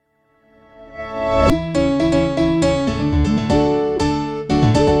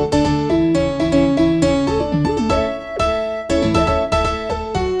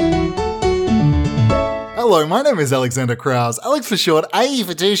Hello, my name is Alexander Krause. Alex for short, A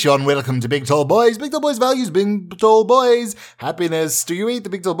for Tishon. Welcome to Big Tall Boys. Big Tall Boys values, Big Tall Boys happiness. Do you eat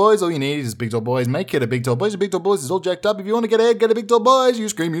the Big Tall Boys? All you need is Big Tall Boys. Make it a Big Tall Boys. A Big Tall Boys is all jacked up. If you want to get ahead, get a Big Tall Boys. You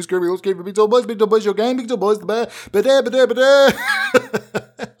scream, you scream for Big Tall Boys. Big Tall Boys, your game. Big Tall Boys, the bear.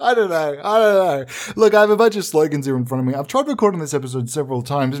 I don't know. Look, I have a bunch of slogans here in front of me. I've tried recording this episode several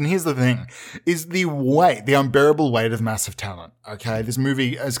times, and here's the thing, is the unbearable weight of massive talent. Okay, this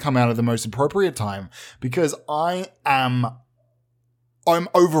movie has come out at the most appropriate time because I'm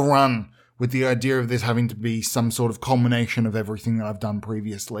overrun with the idea of this having to be some sort of culmination of everything that I've done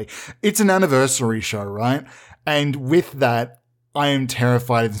previously. It's an anniversary show, right? And with that, I am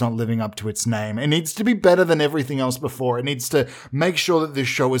terrified it's not living up to its name. It needs to be better than everything else before. It needs to make sure that this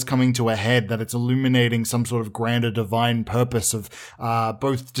show is coming to a head, that it's illuminating some sort of grander divine purpose of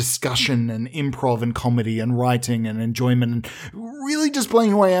both discussion and improv and comedy and writing and enjoyment and really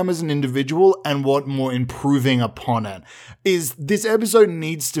displaying who I am as an individual and what more improving upon it. Is this episode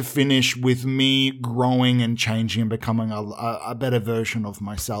needs to finish with me growing and changing and becoming a better version of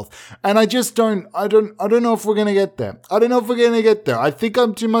myself. And I just don't know if we're going to get there. I don't know if we're going to get there. I think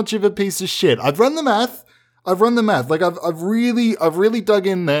I'm too much of a piece of shit. I've run the math. Like I've really dug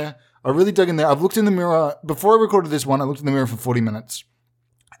in there. I've looked in the mirror before I recorded this one. I looked in the mirror for 40 minutes.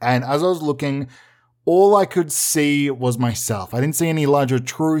 And as I was looking, all I could see was myself. I didn't see any larger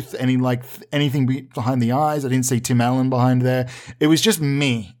truth, anything behind the eyes. I didn't see Tim Allen behind there. It was just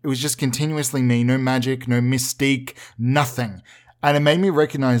me. It was just continuously me. No magic, no mystique, nothing. And it made me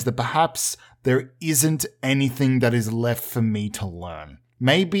recognize that perhaps there isn't anything that is left for me to learn.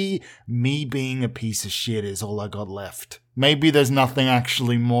 Maybe me being a piece of shit is all I got left. Maybe there's nothing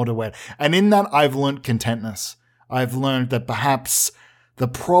actually more to it. And in that, I've learned contentness. I've learned that perhaps the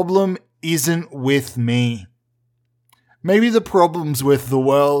problem isn't with me. Maybe the problem's with the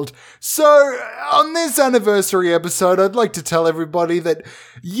world. So, on this anniversary episode, I'd like to tell everybody that,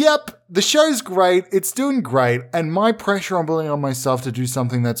 yep, the show's great, it's doing great, and my pressure I'm putting on myself to do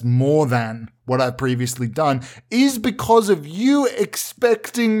something that's more than what I've previously done is because of you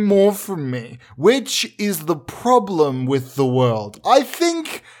expecting more from me, which is the problem with the world. I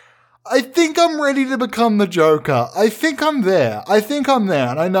think I'm ready to become the Joker. I think I'm there.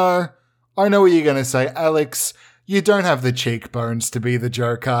 And I know what you're going to say, Alex. You don't have the cheekbones to be the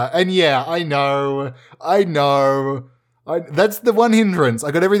Joker. And yeah, I know. That's the one hindrance.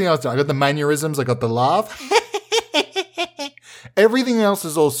 I got everything else done. I got the mannerisms. I got the laugh. Everything else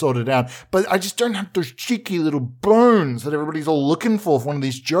is all sorted out. But I just don't have those cheeky little bones that everybody's all looking for one of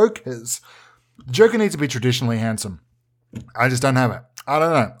these Jokers. The Joker needs to be traditionally handsome. I just don't have it. I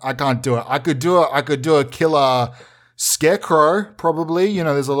don't know. I can't do it. I could do a killer Scarecrow, probably. You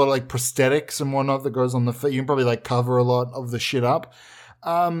know, there's a lot of prosthetics and whatnot that goes on the feet. You can probably cover a lot of the shit up.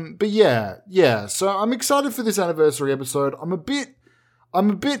 But yeah. So I'm excited for this anniversary episode. I'm a bit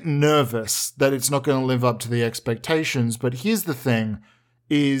nervous that it's not going to live up to the expectations. But here's the thing: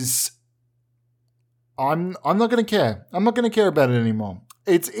 is I'm not going to care. I'm not going to care about it anymore.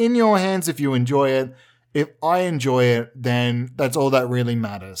 It's in your hands if you enjoy it. If I enjoy it, then that's all that really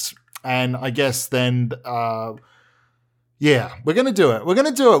matters. And I guess then. Yeah, we're going to do it.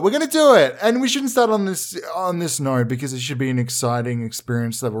 And we shouldn't start on this note because it should be an exciting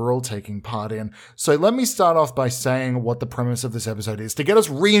experience that we're all taking part in. So let me start off by saying what the premise of this episode is. To get us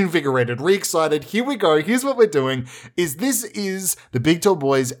reinvigorated, re-excited, here we go. Here's what we're doing. This is the Big Tall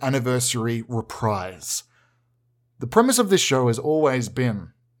Boys anniversary reprise. The premise of this show has always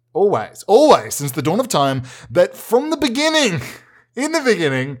been, always, since the dawn of time, that from the beginning, in the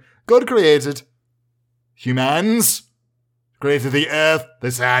beginning, God created humans, created the earth,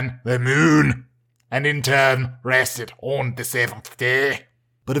 the sun, the moon, and in turn rested on the seventh day.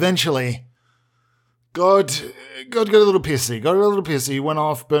 But eventually, God got a little pissy, went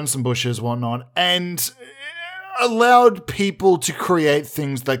off, burned some bushes, whatnot, and allowed people to create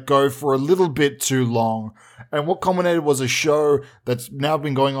things that go for a little bit too long. And what culminated was a show that's now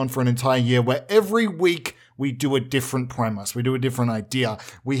been going on for an entire year where every week we do a different premise. We do a different idea.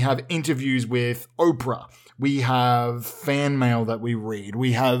 We have interviews with Oprah. We have fan mail that we read.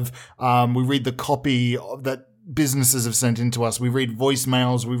 We have, we read the copy that businesses have sent in to us. We read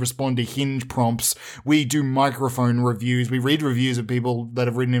voicemails. We respond to Hinge prompts. We do microphone reviews. We read reviews of people that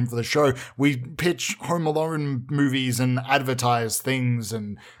have written in for the show. We pitch Home Alone movies and advertise things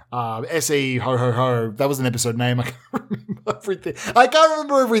and SE ho ho ho. That was an episode name. I can't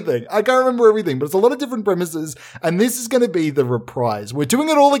remember everything. But it's a lot of different premises, and this is going to be the reprise. We're doing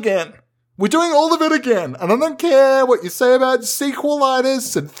it all again. We're doing all of it again, and I don't care what you say about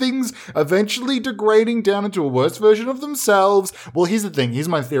sequelitis and things eventually degrading down into a worse version of themselves. Well, here's the thing. Here's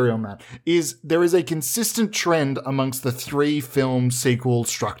my theory on that. Is there is a consistent trend amongst the 3-film sequel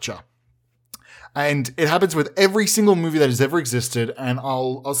structure. And it happens with every single movie that has ever existed, and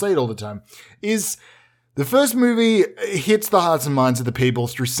I'll say it all the time, is the first movie hits the hearts and minds of the people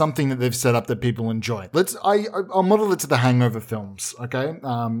through something that they've set up that people enjoy. I'll model it to the Hangover films, okay?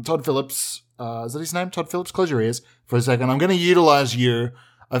 Todd Phillips, is that his name? Todd Phillips? Close your ears for a second. I'm going to utilize you,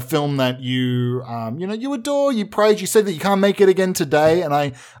 a film that you adore, you praise, you say that you can't make it again today, and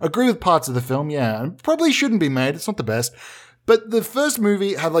I agree with parts of the film, yeah. It probably shouldn't be made, it's not the best. But the first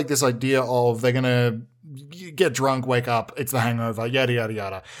movie had like this idea of they're going to get drunk, wake up, it's the Hangover, yada, yada,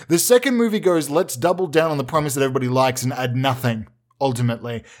 yada. The second movie goes, let's double down on the premise that everybody likes and add nothing,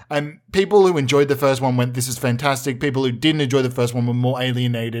 ultimately. And people who enjoyed the first one went, this is fantastic. People who didn't enjoy the first one were more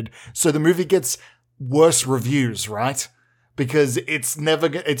alienated. So the movie gets worse reviews, right? Because it's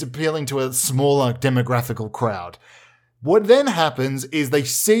appealing to a smaller demographical crowd. What then happens is they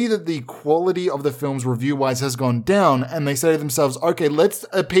see that the quality of the films review-wise has gone down, and they say to themselves, okay, let's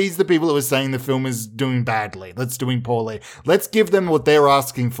appease the people who are saying the film is doing badly, that's doing poorly. Let's give them what they're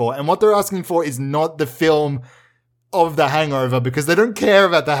asking for. And what they're asking for is not the film of The Hangover, because they don't care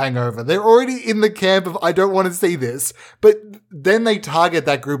about The Hangover. They're already in the camp of, I don't want to see this. But then they target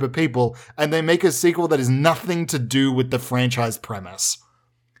that group of people, and they make a sequel that has nothing to do with the franchise premise.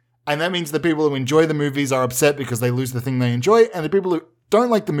 And that means the people who enjoy the movies are upset because they lose the thing they enjoy, and the people who don't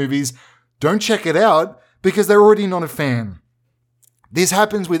like the movies don't check it out because they're already not a fan. This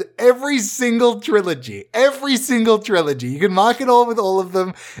happens with every single trilogy. Every single trilogy. You can mark it all with all of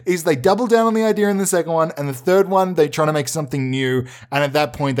them, is they double down on the idea in the second one, and the third one, they try to make something new, and at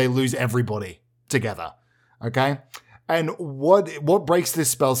that point, they lose everybody together. Okay? And what breaks this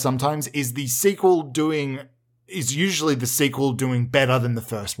spell sometimes is usually the sequel doing better than the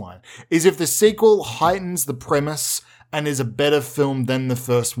first one. Is if the sequel heightens the premise and is a better film than the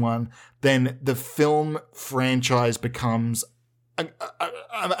first one, then the film franchise becomes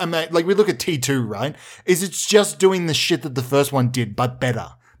like we look at T2, right? Is it's just doing the shit that the first one did, but better.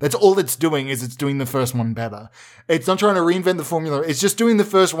 That's all it's doing, is it's doing the first one better. It's not trying to reinvent the formula. It's just doing the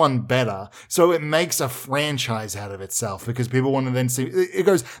first one better. So it makes a franchise out of itself because people want to then see, it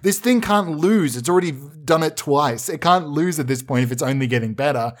goes, this thing can't lose. It's already done it twice. It can't lose at this point if it's only getting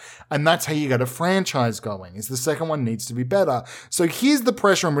better. And that's how you get a franchise going, is the second one needs to be better. So here's the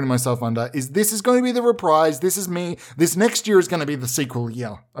pressure I'm putting myself under, is this is going to be the reprise. This is me. This next year is going to be the sequel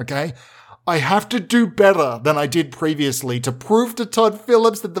year. Okay? I have to do better than I did previously to prove to Todd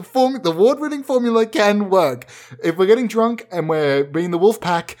Phillips that the award-winning formula can work. If we're getting drunk and we're being the wolf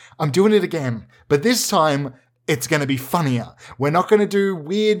pack, I'm doing it again. But this time, it's going to be funnier. We're not going to do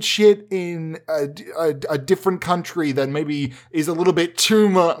weird shit in a different country that maybe is a little bit too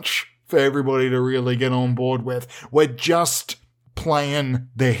much for everybody to really get on board with. We're just playing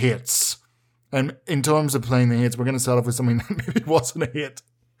the hits. And in terms of playing the hits, we're going to start off with something that maybe wasn't a hit.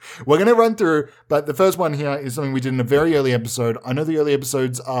 We're going to run through, but the first one here is something we did in a very early episode. I know the early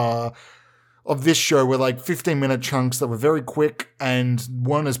episodes of this show were like 15-minute chunks that were very quick and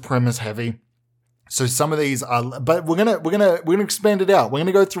weren't as premise heavy. So some of these are, but we're gonna expand it out. We're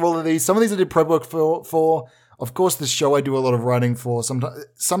gonna go through all of these. Some of these I did prep work for. Of course, this show I do a lot of writing for.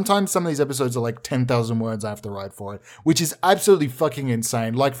 Sometimes some of these episodes are like 10,000 words I have to write for it, which is absolutely fucking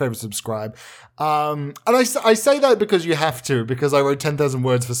insane. Like, favorite, subscribe. And I say that because you have to, because I wrote 10,000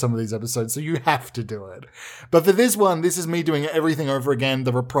 words for some of these episodes, so you have to do it. But for this one, this is me doing everything over again,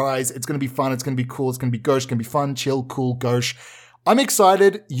 the reprise. It's going to be fun. It's going to be cool. It's going to be gauche. It's going to be fun, chill, cool, gauche. I'm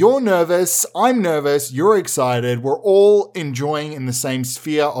excited. You're nervous. I'm nervous. You're excited. We're all enjoying in the same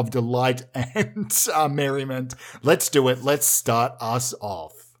sphere of delight and merriment. Let's do it. Let's start us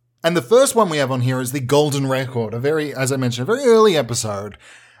off. And the first one we have on here is the Golden Record, as I mentioned, a very early episode.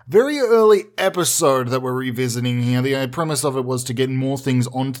 Very early episode that we're revisiting here. The premise of it was to get more things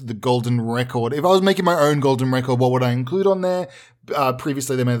onto the Golden Record. If I was making my own Golden Record, what would I include on there?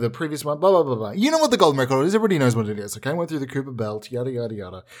 Previously, they made the previous one, blah, blah, blah, blah. You know what the Golden Record is. Everybody knows what it is, okay? Went through the Cooper Belt, yada, yada,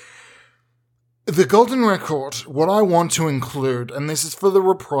 yada. The Golden Record, what I want to include, and this is for the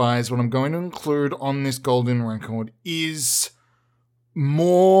reprise, what I'm going to include on this Golden Record is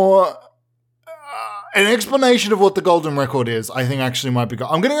more... an explanation of what the Golden Record is, I think actually might be good.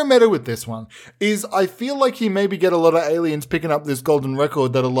 I'm going to go meta with this one. I feel like you maybe get a lot of aliens picking up this Golden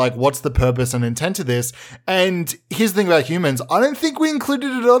Record that are like, what's the purpose and intent of this? And here's the thing about humans. I don't think we included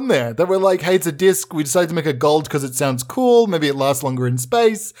it on there. That we're like, hey, it's a disc. We decided to make it gold because it sounds cool. Maybe it lasts longer in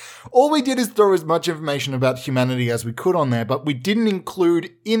space. All we did is throw as much information about humanity as we could on there, but we didn't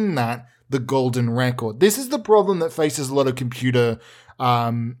include in that the golden record. This is the problem that faces a lot of computer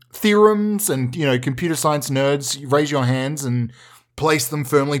theorems and, computer science nerds. You raise your hands and place them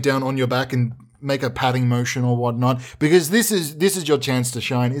firmly down on your back and make a patting motion or whatnot, because this is your chance to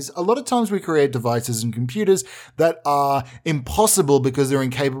shine. Is a lot of times we create devices and computers that are impossible because they're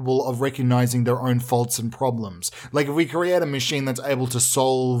incapable of recognizing their own faults and problems. Like if we create a machine that's able to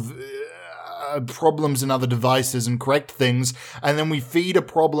solve problems in other devices and correct things, and then we feed a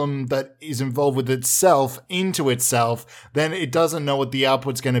problem that is involved with itself into itself, then it doesn't know what the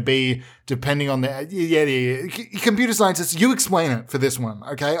output's going to be depending on the computer scientists. You explain it for this one,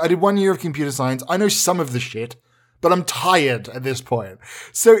 okay? I did 1 year of computer science. I know some of the shit, but I'm tired at this point.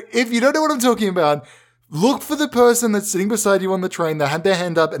 So if you don't know what I'm talking about, look for the person that's sitting beside you on the train that had their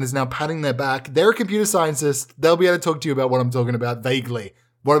hand up and is now patting their back. They're a computer scientist. They'll be able to talk to you about what I'm talking about vaguely.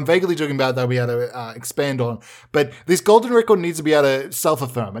 What I'm vaguely talking about, they'll be able to expand on. But this golden record needs to be able to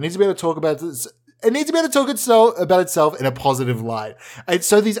self-affirm. It needs to be able to talk about this. It needs to be able to talk about itself in a positive light. And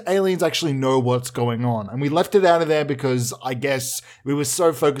so these aliens actually know what's going on. And we left it out of there because I guess we were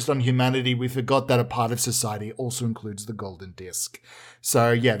so focused on humanity, we forgot that a part of society also includes the golden disc.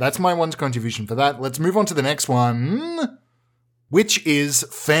 So yeah, that's my one contribution for that. Let's move on to the next one, which is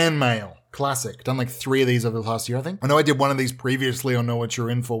fan mail. Classic. Done like 3 of these over the last year, I think. I know I did one of these previously on Know What You're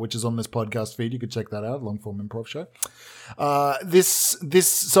In For, which is on this podcast feed. You could check that out, long form improv show.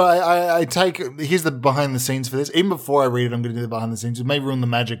 So I take, here's the behind the scenes for this. Even before I read it, I'm going to do the behind the scenes. It may ruin the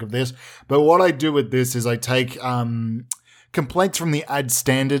magic of this, but what I do with this is I take, complaints from the Ad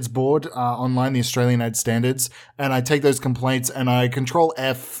Standards Board online, the Australian Ad Standards, and I take those complaints and I Control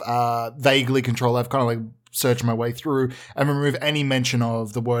F, vaguely Control F, kind of like search my way through and remove any mention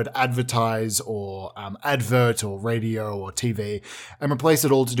of the word advertise or advert or radio or TV and replace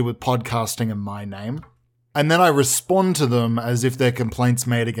it all to do with podcasting and my name. And then I respond to them as if they're complaints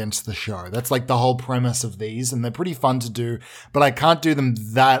made against the show. That's like the whole premise of these, and they're pretty fun to do, but I can't do them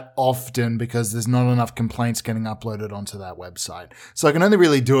that often because there's not enough complaints getting uploaded onto that website. So I can only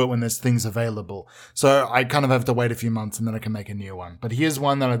really do it when there's things available. So I kind of have to wait a few months and then I can make a new one. But here's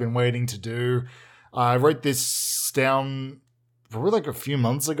one that I've been waiting to do. I wrote this down probably like a few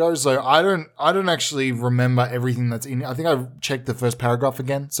months ago, so I don't actually remember everything that's in it. I think I checked the first paragraph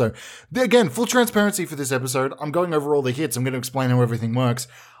again. So again, full transparency for this episode. I'm going over all the hits. I'm going to explain how everything works.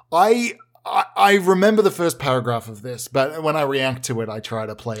 I remember the first paragraph of this, but when I react to it, I try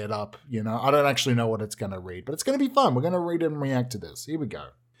to play it up. I don't actually know what it's going to read, but it's going to be fun. We're going to read it and react to this. Here we go.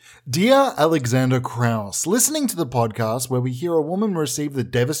 Dear Alexander Krauss, listening to the podcast where we hear a woman receive the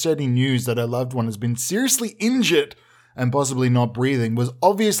devastating news that her loved one has been seriously injured and possibly not breathing was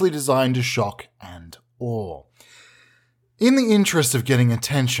obviously designed to shock and awe. In the interest of getting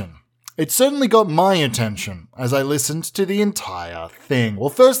attention, it certainly got my attention as I listened to the entire thing. Well,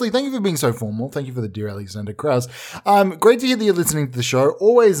 firstly, thank you for being so formal. Thank you for the Dear Alexander Krauss. Great to hear that you're listening to the show.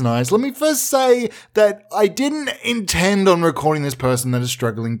 Always nice. Let me first say that I didn't intend on recording this person that is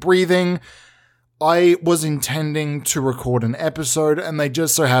struggling breathing. I was intending to record an episode, and they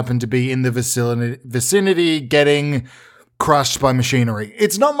just so happened to be in the vicinity getting crushed by machinery.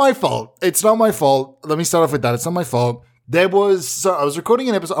 It's not my fault. It's not my fault. Let me start off with that. It's not my fault. I was recording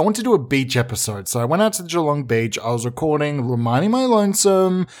an episode. I wanted to do a beach episode. So I went out to the Geelong beach. I was recording, reminding my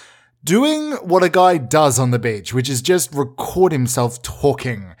lonesome, doing what a guy does on the beach, which is just record himself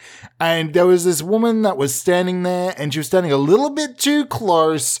talking. And there was this woman that was standing there, and she was standing a little bit too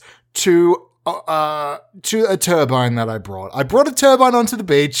close to a turbine that I brought. I brought a turbine onto the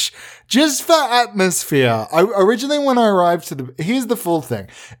beach just for atmosphere. Originally when I arrived here's the full thing,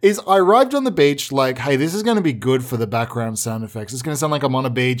 is I arrived on the beach like, hey, this is going to be good for the background sound effects. It's going to sound like I'm on a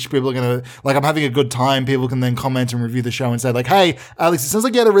beach. People are going to, like, I'm having a good time. People can then comment and review the show and say like, hey, Alex, it sounds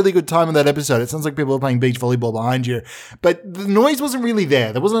like you had a really good time in that episode. It sounds like people are playing beach volleyball behind you. But the noise wasn't really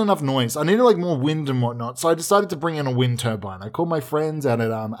there. There wasn't enough noise. I needed like more wind and whatnot. So I decided to bring in a wind turbine. I called my friends out at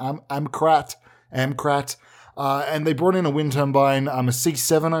Amcrat, and they brought in a wind turbine, a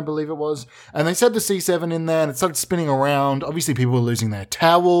C7, I believe it was, and they set the C7 in there, and it started spinning around. Obviously, people were losing their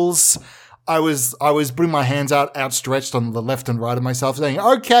towels. I was putting my hands outstretched on the left and right of myself, saying,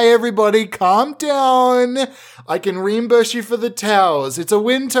 "Okay, everybody, calm down. I can reimburse you for the towels. It's a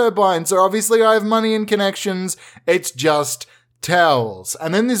wind turbine, so obviously I have money and connections. It's just towels."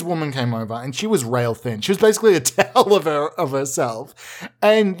 And then this woman came over, and she was rail thin. She was basically a towel of herself.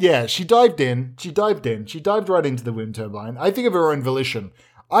 And yeah, she dived right into the wind turbine. I think of her own volition.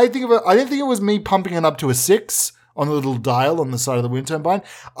 I didn't think it was me pumping it up to a 6 on the little dial on the side of the wind turbine.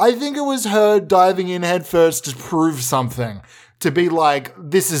 I think it was her diving in head first to prove something. To be like,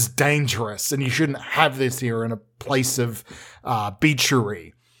 this is dangerous and you shouldn't have this here in a place of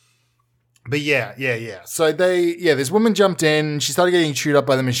beachery. But yeah. So this woman jumped in. She started getting chewed up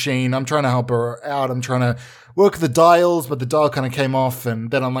by the machine. I'm trying to help her out. I'm trying to work the dials, but the dial kind of came off,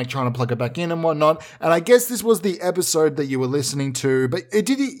 and then I'm like trying to plug it back in and whatnot. And I guess this was the episode that you were listening to, but you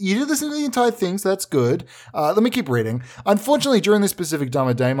did listen to the entire thing, so that's good. Let me keep reading. Unfortunately, during this specific time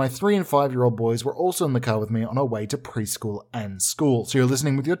of day, my 3 and 5 year old boys were also in the car with me on our way to preschool and school. So you're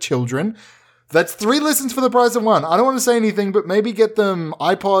listening with your children. That's 3 listens for the price of 1. I don't want to say anything, but maybe get them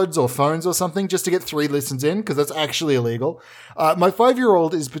iPods or phones or something just to get 3 listens in, because that's actually illegal. My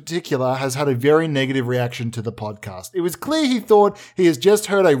 5-year-old in particular has had a very negative reaction to the podcast. It was clear he thought he has just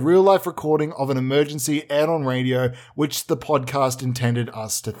heard a real-life recording of an emergency aired on radio, which the podcast intended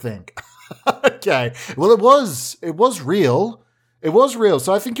us to think. Okay. Well, it was real. It was real.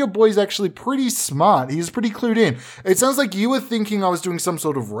 So I think your boy's actually pretty smart. He's pretty clued in. It sounds like you were thinking I was doing some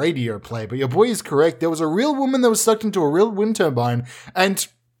sort of radio play, but your boy is correct. There was a real woman that was sucked into a real wind turbine, and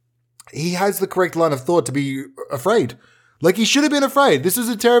he has the correct line of thought to be afraid. Like, he should have been afraid. This is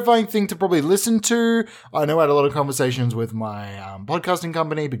a terrifying thing to probably listen to. I know I had a lot of conversations with my podcasting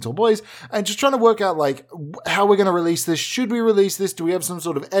company, Big Tall Boys, and just trying to work out, like, how we're going to release this. Should we release this? Do we have some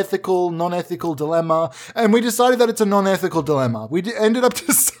sort of ethical, non-ethical dilemma? And we decided that it's a non-ethical dilemma. We ended up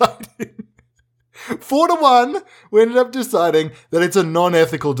deciding 4-1, we ended up deciding that it's a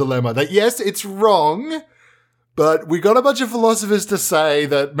non-ethical dilemma. That, yes, it's wrong, but we got a bunch of philosophers to say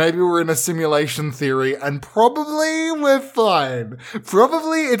that maybe we're in a simulation theory, and probably we're fine.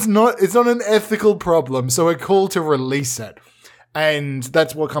 Probably it's not an ethical problem, so we're cool to release it. And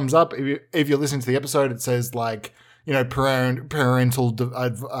that's what comes up. If you're listening to the episode, it says, like, you know, parental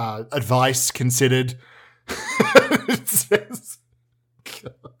advice considered. It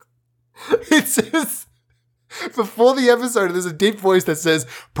says, before the episode, there's a deep voice that says,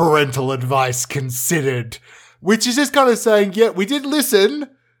 parental advice considered. Which is just kind of saying, yeah, we did listen,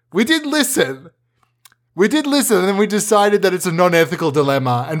 and then we decided that it's a non-ethical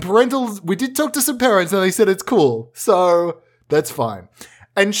dilemma. And we did talk to some parents, and they said it's cool. So, that's fine.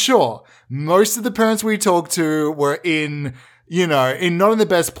 And sure, most of the parents we talked to were not in the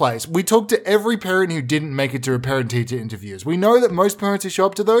best place. We talked to every parent who didn't make it to a parent-teacher interviews. We know that most parents who show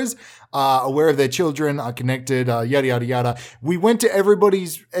up to those are aware of their children, are connected, yada, yada, yada. We went to every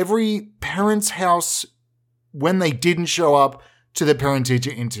parent's house when they didn't show up to the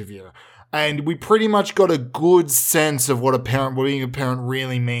parent-teacher interview. And we pretty much got a good sense of what being a parent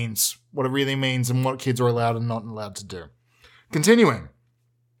really means, what it really means, and what kids are allowed and not allowed to do. Continuing.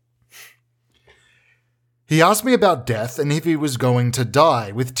 He asked me about death and if he was going to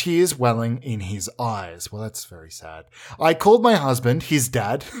die, with tears welling in his eyes. Well, that's very sad. I called my husband, his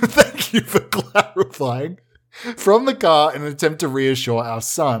dad, thank you for clarifying, from the car in an attempt to reassure our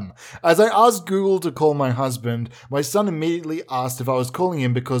son. As I asked Google to call my husband, my son immediately asked if I was calling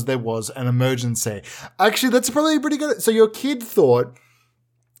him because there was an emergency. Actually, that's probably pretty good. So your kid starts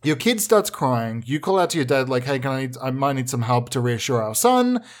crying. You call out to your dad like, hey, I might need some help to reassure our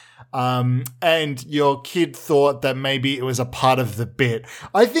son. And your kid thought that maybe it was a part of the bit.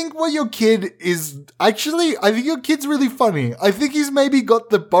 I think your kid's really funny. I think he's maybe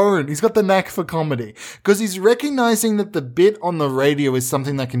got the bone. He's got the knack for comedy, because he's recognizing that the bit on the radio is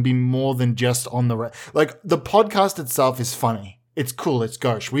something that can be more than just on the like the podcast itself is funny. It's cool. It's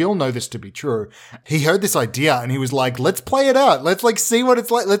gauche. We all know this to be true. He heard this idea and he was like, let's play it out. Let's see what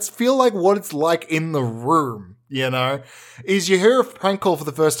it's like. Let's feel like what it's like in the room. You know, is you hear a prank call for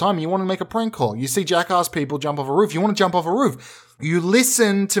the first time, you want to make a prank call. You see jackass people jump off a roof, you want to jump off a roof. You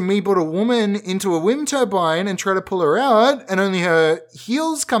listen to me put a woman into a wind turbine and try to pull her out, and only her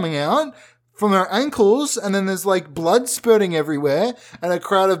heels coming out from her ankles, and then there's like blood spurting everywhere, and a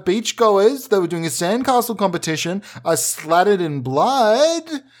crowd of beachgoers that were doing a sandcastle competition are splattered in blood,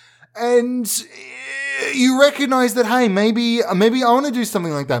 and you recognize that, hey, maybe I want to do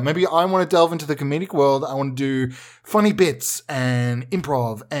something like that. Maybe I want to delve into the comedic world. I want to do funny bits and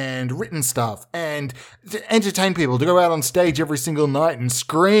improv and written stuff and to entertain people, to go out on stage every single night and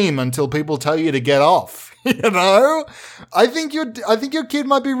scream until people tell you to get off. You know, I think your kid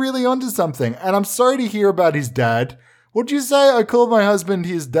might be really onto something. And I'm sorry to hear about his dad. What'd you say? I called my husband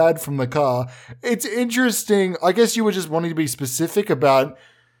his dad from the car. It's interesting. I guess you were just wanting to be specific about,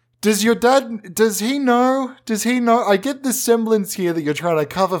 does he know? I get this semblance here that you're trying to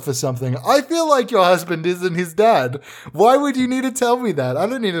cover for something. I feel like your husband isn't his dad. Why would you need to tell me that? I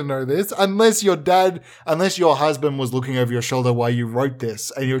don't need to know this. Unless your husband was looking over your shoulder while you wrote this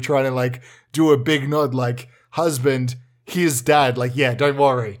and you're trying to like do a big nod like, husband, his dad. Like, yeah, don't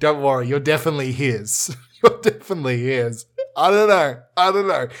worry. You're definitely his. You're definitely his. I don't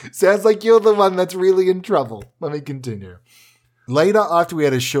know. Sounds like you're the one that's really in trouble. Let me continue. Later, after we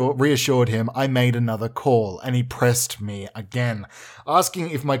had reassured him, I made another call and he pressed me again,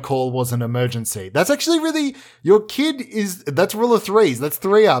 asking if my call was an emergency. That's actually really, your kid that's rule of threes. That's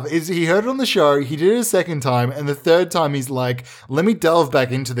 3 up. He heard it on the show, he did it a second time, and the third time he's like, let me delve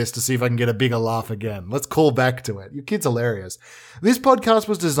back into this to see if I can get a bigger laugh again. Let's call back to it. Your kid's hilarious. This podcast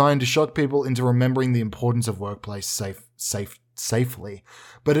was designed to shock people into remembering the importance of workplace safely.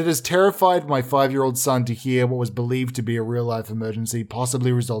 But it has terrified my 5-year-old son to hear what was believed to be a real-life emergency,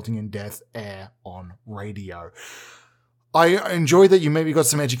 possibly resulting in death, air on radio. I enjoy that you maybe got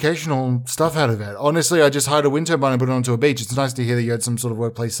some educational stuff out of it. Honestly, I just hired a wind turbine and put it onto a beach. It's nice to hear that you had some sort of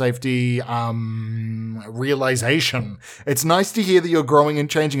workplace safety realization. It's nice to hear that you're growing and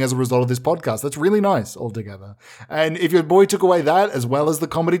changing as a result of this podcast. That's really nice altogether. And if your boy took away that as well as the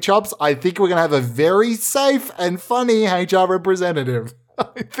comedy chops, I think we're going to have a very safe and funny HR representative.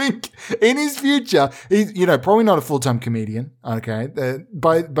 I think in his future, he's, probably not a full-time comedian. Okay.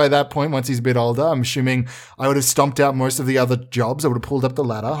 By that point, once he's a bit older, I'm assuming I would have stomped out most of the other jobs. I would have pulled up the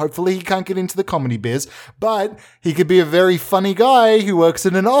ladder. Hopefully he can't get into the comedy biz, but he could be a very funny guy who works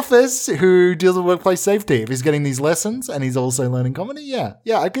in an office who deals with workplace safety. If he's getting these lessons and he's also learning comedy, yeah,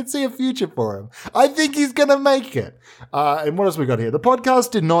 I could see a future for him. I think he's going to make it. And what else we got here? The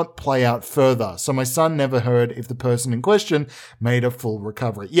podcast did not play out further, so my son never heard if the person in question made a full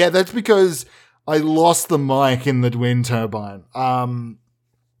recovery. Yeah, that's because I lost the mic in the wind turbine. So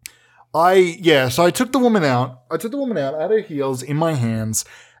I took the woman out. I took the woman out at her heels in my hands,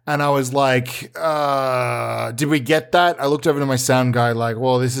 and I was like, did we get that? I looked over to my sound guy like,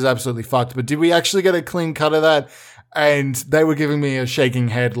 well, this is absolutely fucked, but did we actually get a clean cut of that? And they were giving me a shaking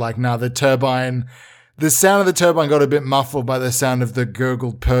head like, nah, the sound of the turbine got a bit muffled by the sound of the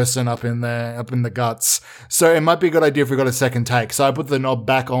gurgled person up in the guts. So it might be a good idea if we got a second take. So I put the knob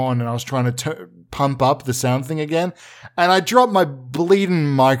back on and I was trying to pump up the sound thing again. And I dropped my bleeding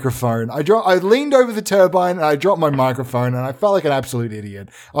microphone. I leaned over the turbine and I dropped my microphone and I felt like an absolute idiot.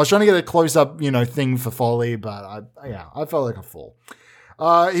 I was trying to get a close up, thing for Foley, but I felt like a fool.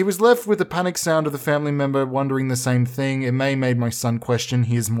 He was left with the panic sound of the family member wondering the same thing. It made my son question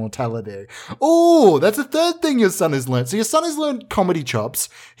his mortality. Oh, that's the third thing your son has learned. So your son has learned comedy chops.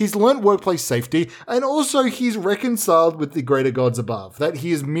 He's learned workplace safety. And also he's reconciled with the greater gods above. That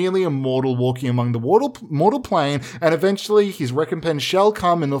he is merely a mortal walking among the mortal plane. And eventually his recompense shall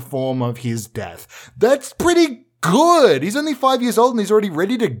come in the form of his death. That's pretty good. He's only 5 years old and he's already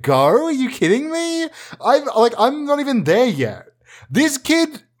ready to go. Are you kidding me? I'm not even there yet. This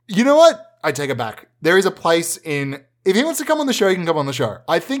kid, you know what? I take it back. There is a place if he wants to come on the show, he can come on the show.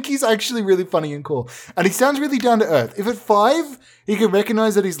 I think he's actually really funny and cool. And he sounds really down to earth. If at 5, he can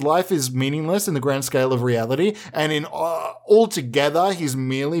recognize that his life is meaningless in the grand scale of reality, and altogether, he's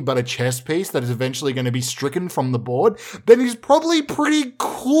merely but a chess piece that is eventually going to be stricken from the board, then he's probably pretty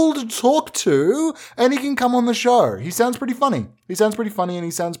cool to talk to, and he can come on the show. He sounds pretty funny. And he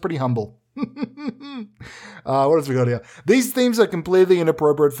sounds pretty humble. What else we got here? These themes are completely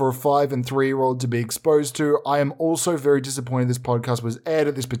inappropriate for a 5 and 3-year-old to be exposed to. I am also very disappointed this podcast was aired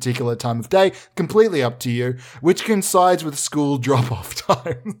at this particular time of day. Completely up to you. Which coincides with school drop-off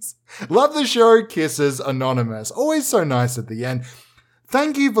times. Love the show. Kisses, Anonymous. Always so nice at the end.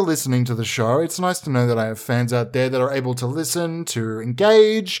 Thank you for listening to the show. It's nice to know that I have fans out there that are able to listen, to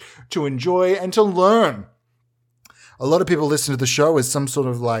engage, to enjoy, and to learn. A lot of people listen to the show as some sort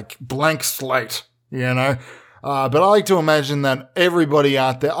of like blank slate, but I like to imagine that everybody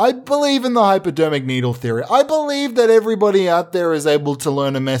out there, I believe in the hypodermic needle theory. I believe that everybody out there is able to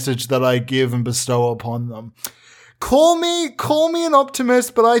learn a message that I give and bestow upon them. Call me an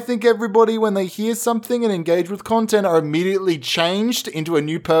optimist, but I think everybody, when they hear something and engage with content, are immediately changed into a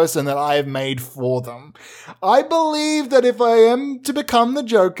new person that I have made for them. I believe that if I am to become the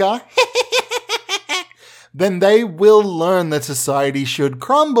Joker, then they will learn that society should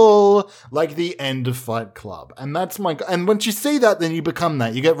crumble like the end of Fight Club. And and once you see that, then you become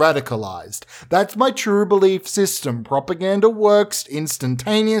that. You get radicalized. That's my true belief system. Propaganda works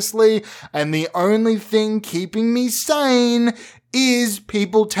instantaneously, and the only thing keeping me sane is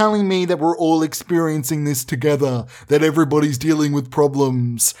people telling me that we're all experiencing this together, that everybody's dealing with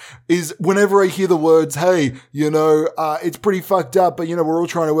problems. Is whenever I hear the words, hey, it's pretty fucked up, but we're all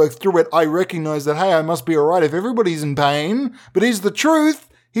trying to work through it, I recognize that, hey, I must be alright if everybody's in pain. But here's the truth.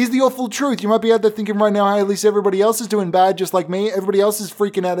 Here's the awful truth. You might be out there thinking right now, hey, at least everybody else is doing bad just like me. Everybody else is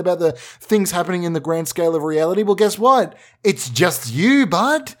freaking out about the things happening in the grand scale of reality. Well, guess what? It's just you,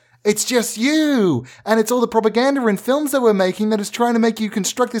 bud. It's just you. And it's all the propaganda in films that we're making that is trying to make you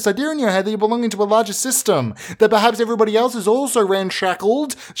construct this idea in your head that you're belonging to a larger system. That perhaps everybody else is also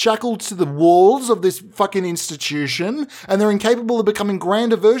shackled to the walls of this fucking institution, and they're incapable of becoming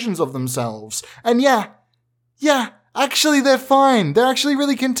grander versions of themselves. And yeah, actually, they're fine. They're actually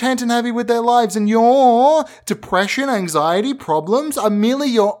really content and happy with their lives. And your depression, anxiety, problems are merely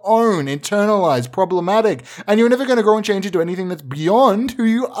your own, internalized, problematic. And you're never going to grow and change into anything that's beyond who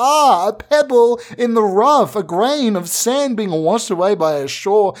you are. A pebble in the rough, a grain of sand being washed away by a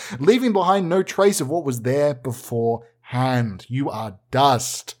shore, leaving behind no trace of what was there beforehand. You are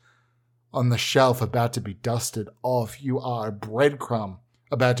dust on the shelf about to be dusted off. You are a breadcrumb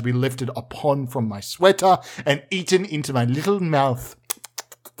about to be lifted upon from my sweater and eaten into my little mouth.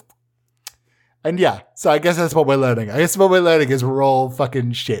 And yeah, so I guess that's what we're learning. I guess what we're learning is we're all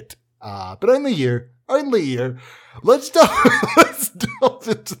fucking shit. But only you. Let's delve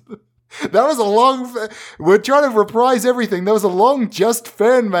into that was a long... We're trying to reprise everything. That was a long just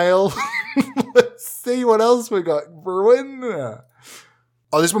fan mail. Let's see what else we got brewing.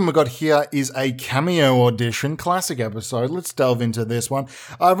 Oh, this one we got here is a cameo audition, classic episode. Let's delve into this one.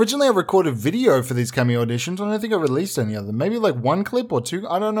 Originally, I recorded video for these cameo auditions. I don't think I released any of them. Maybe like one clip or two.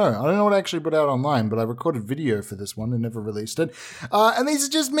 I don't know. I don't know what I actually put out online, but I recorded video for this one and never released it. And these are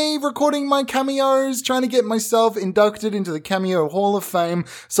just me recording my cameos, trying to get myself inducted into the Cameo Hall of Fame.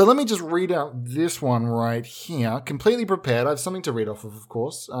 So let me just read out this one right here. Completely prepared. I have something to read off of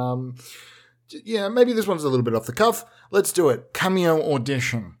course. Yeah, maybe this one's a little bit off the cuff. Let's do it. Cameo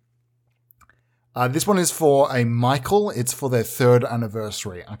audition. This one is for a Michael. It's for their 3rd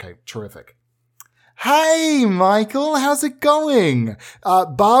anniversary. Okay, terrific. Hey, Michael, how's it going?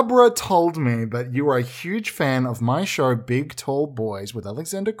 Barbara told me that you are a huge fan of my show, Big Tall Boys, with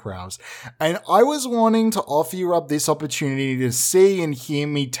Alexander Krauss, and I was wanting to offer you up this opportunity to see and hear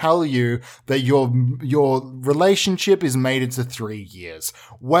me tell you that your relationship is made it to 3 years.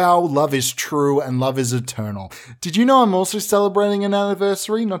 Wow, love is true and love is eternal. Did you know I'm also celebrating an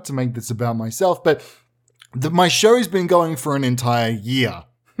anniversary? Not to make this about myself, but my show has been going for an entire year.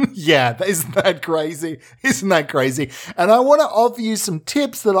 Yeah, isn't that crazy? Isn't that crazy? And I want to offer you some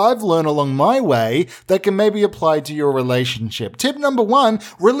tips that I've learned along my way that can maybe apply to your relationship. Tip number 1,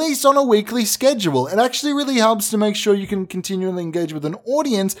 release on a weekly schedule. It actually really helps to make sure you can continually engage with an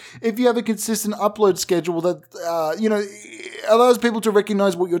audience if you have a consistent upload schedule that, allows people to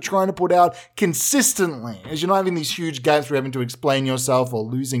recognize what you're trying to put out consistently, as you're not having these huge gaps where you're having to explain yourself or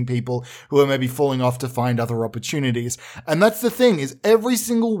losing people who are maybe falling off to find other opportunities. And that's the thing, is every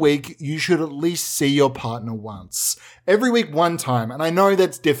single week you should at least see your partner once. Every week, one time. And I know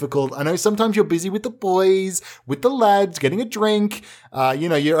that's difficult. I know sometimes you're busy with the boys, with the lads, getting a drink.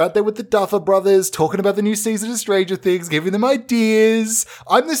 You're out there with the Duffer Brothers, talking about the new season of Stranger Things, giving them ideas.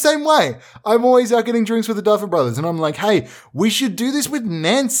 I'm the same way. I'm always out getting drinks with the Duffer Brothers. And I'm like, hey, we should do this with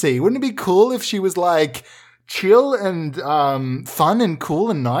Nancy. Wouldn't it be cool if she was like chill and fun and cool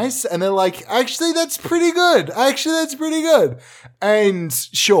and nice? And they're like, actually, that's pretty good. And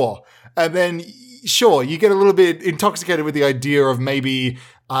sure. And then sure, you get a little bit intoxicated with the idea of maybe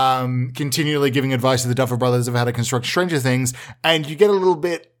continually giving advice to the Duffer Brothers of how to construct Stranger Things, and you get a little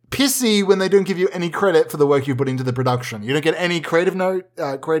bit pissy when they don't give you any credit for the work you put into the production. You don't get any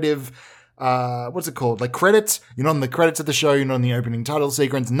what's it called? Like credits. You're not on the credits of the show. You're not on the opening title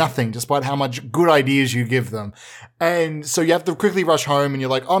sequence. Nothing, despite how much good ideas you give them. And so you have to quickly rush home and you're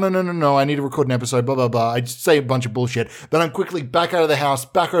like, oh, no. I need to record an episode, blah, blah, blah. I just say a bunch of bullshit. Then I'm quickly back out of the house,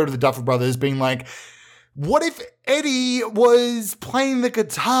 back over to the Duffer Brothers being like, what if Eddie was playing the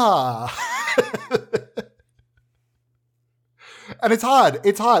guitar? And it's hard.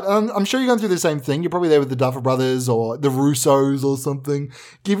 I'm sure you're going through the same thing. You're probably there with the Duffer Brothers or the Russos or something,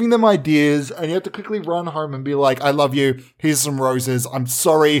 giving them ideas, and you have to quickly run home and be like, I love you. Here's some roses. I'm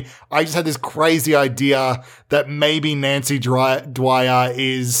sorry. I just had this crazy idea that maybe Nancy Dwyer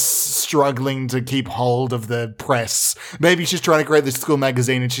is struggling to keep hold of the press. Maybe she's trying to create this school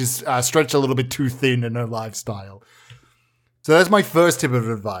magazine and she's stretched a little bit too thin in her lifestyle. So that's my first tip of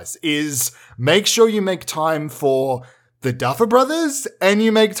advice, is make sure you make time for the Duffer Brothers, and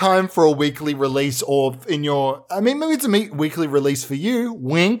you make time for a weekly release, or maybe it's a weekly release for you,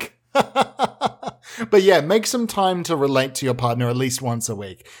 wink. But yeah, make some time to relate to your partner at least once a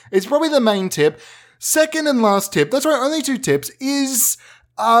week. It's probably the main tip. Second and last tip, that's right, only 2 tips, is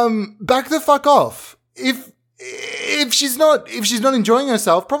back the fuck off. If if she's not enjoying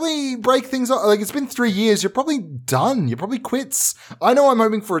herself, probably break things off. Like, it's been 3 years. You're probably done. You're probably quits. I know I'm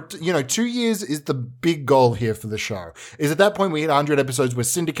hoping for, 2 years is the big goal here for the show. Is at that point we hit 100 episodes. We're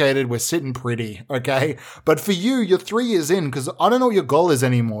syndicated. We're sitting pretty. Okay. But for you, you're 3 years in because I don't know what your goal is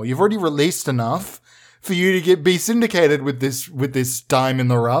anymore. You've already released enough for you to be syndicated with this dime in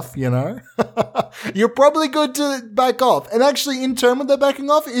the rough, You're probably good to back off. And actually, in turn, what they're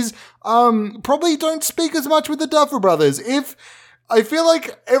backing off is probably don't speak as much with the Duffer Brothers. If I feel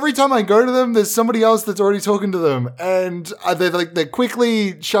like every time I go to them, there's somebody else that's already talking to them, and they're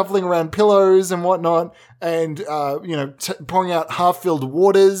quickly shuffling around pillows and whatnot, and pouring out half-filled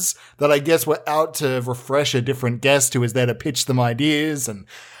waters that I guess were out to refresh a different guest who was there to pitch them ideas. And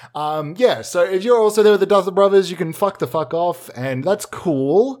so if you're also there with the Duffer Brothers, you can fuck the fuck off, and that's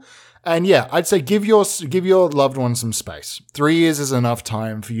cool. And yeah, I'd say give your loved one some space. 3 years is enough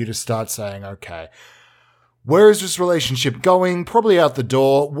time for you to start saying, okay, where is this relationship going? Probably out the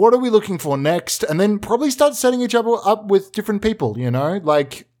door. What are we looking for next? And then probably start setting each other up with different people,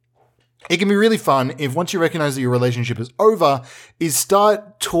 Like, it can be really fun if once you recognize that your relationship is over, is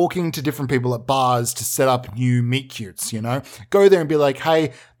start talking to different people at bars to set up new meet cutes, Go there and be like,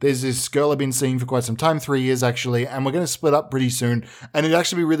 hey, there's this girl I've been seeing for quite some time, 3 years actually, and we're going to split up pretty soon. And it'd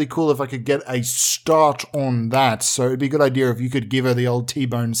actually be really cool if I could get a start on that. So it'd be a good idea if you could give her the old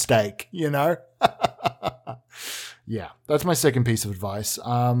T-bone steak, Yeah, that's my second piece of advice.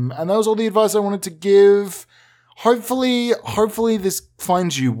 And that was all the advice I wanted to give. Hopefully this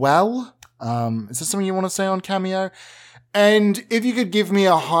finds you well. Is there something you want to say on Cameo? And if you could give me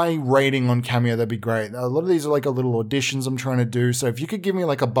a high rating on Cameo, that'd be great. A lot of these are like a little auditions I'm trying to do. So if you could give me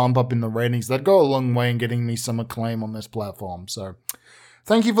like a bump up in the ratings, that'd go a long way in getting me some acclaim on this platform. So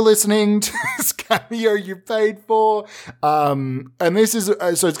thank you for listening to this Cameo you paid for. And this is,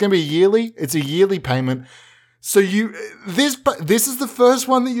 so it's going to be yearly. It's a yearly payment. So this is the first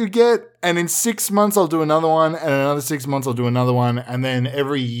one that you get, and in 6 months I'll do another one, and another 6 months I'll do another one, and then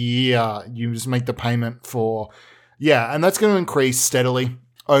every year you just make the payment for, and that's going to increase steadily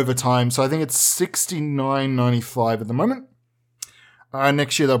over time. So I think it's $69.95 at the moment.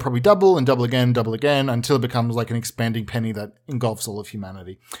 Next year they'll probably double and double again until it becomes like an expanding penny that engulfs all of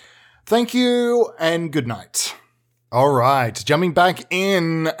humanity. Thank you and good night. All right, jumping back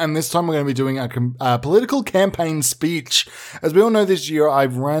in, and this time we're going to be doing a political campaign speech. As we all know, this year I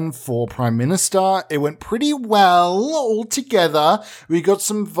ran for Prime Minister. It went pretty well altogether. We got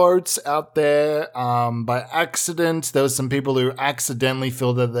some votes out there by accident. There was some people who accidentally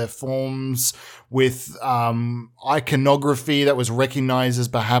filled out their forms with iconography that was recognized as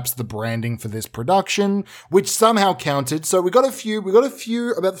perhaps the branding for this production, which somehow counted. So we got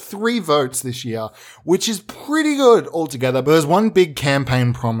about 3 votes this year, which is pretty good altogether. But there's one big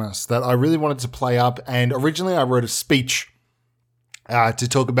campaign promise that I really wanted to play up, and originally I wrote a speech to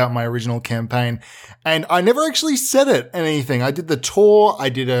talk about my original campaign, and I never actually said it in anything. I did the tour.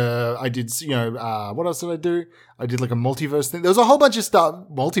 what else did I do? I did like a multiverse thing. There was a whole bunch of stuff.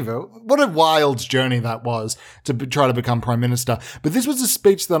 Multiverse. What a wild journey that was to try to become Prime Minister. But this was a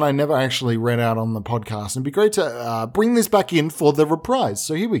speech that I never actually read out on the podcast. It'd be great to bring this back in for the reprise.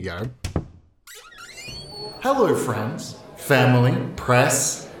 So here we go. Hello, friends, family,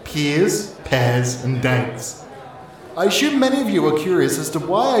 press, peers, pairs, and dates. I assume many of you are curious as to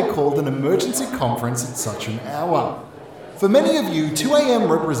why I called an emergency conference at such an hour. For many of you, 2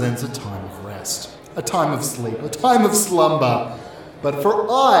 a.m. represents a time of rest, a time of sleep, a time of slumber. But for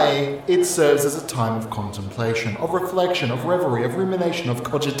I, it serves as a time of contemplation, of reflection, of reverie, of rumination, of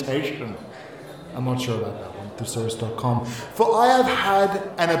cogitation. I'm not sure about that one, thesaurus.com. For I have had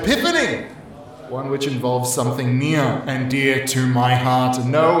an epiphany, one which involves something near and dear to my heart.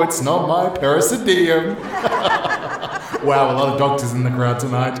 No, it's not my parasidium. Wow, a lot of doctors in the crowd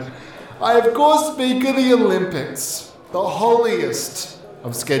tonight. I, of course, speak of the Olympics, the holiest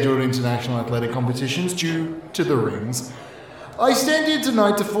of scheduled international athletic competitions due to the rings. I stand here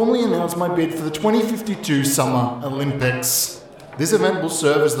tonight to formally announce my bid for the 2052 Summer Olympics. This event will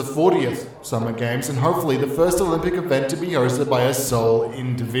serve as the 40th Summer Games and hopefully the first Olympic event to be hosted by a sole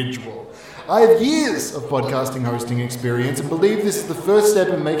individual. I have years of podcasting hosting experience and believe this is the first step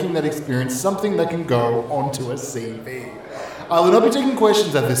in making that experience something that can go onto a CV. I will not be taking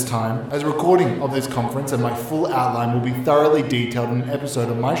questions at this time, as a recording of this conference and my full outline will be thoroughly detailed in an episode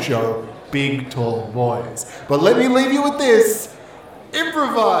of my show, Big Tall Boys. But let me leave you with this.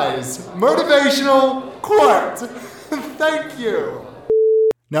 Improvise. Motivational quote. Thank you.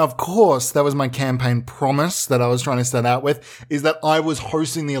 Now, of course, that was my campaign promise that I was trying to set out with, is that I was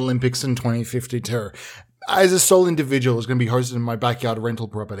hosting the Olympics in 2052. As a sole individual, it was going to be hosted in my backyard rental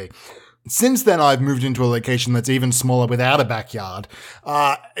property. Since then, I've moved into a location that's even smaller without a backyard,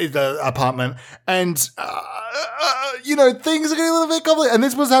 the apartment. And, things are getting a little bit complicated. And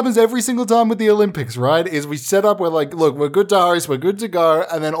this is what happens every single time with the Olympics, right? Is we set up, we're like, look, we're good to host, we're good to go.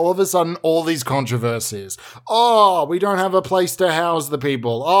 And then all of a sudden, all these controversies. Oh, we don't have a place to house the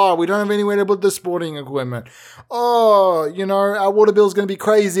people. Oh, we don't have anywhere to put the sporting equipment. Oh, our water bill's going to be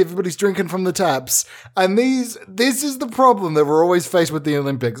crazy. Everybody's drinking from the taps. And this is the problem that we're always faced with the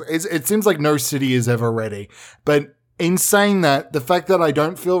Olympics. It seems like no city is ever ready. But in saying that, the fact that I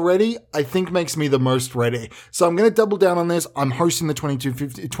don't feel ready, I think makes me the most ready. So I'm going to double down on this. I'm hosting the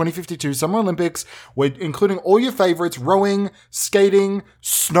 2052 Summer Olympics. We're including all your favorites: rowing, skating,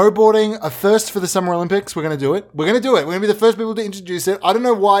 snowboarding. A first for the Summer Olympics. We're going to do it. We're going to be the first people to introduce it. I don't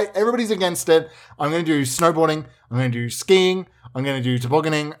know why everybody's against it. I'm going to do snowboarding. I'm going to do skiing. I'm going to do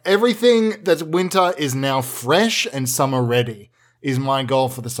tobogganing. Everything that's winter is now fresh and summer ready is my goal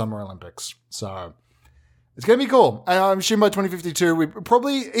for the Summer Olympics. So it's going to be cool. And I'm assuming by 2052, we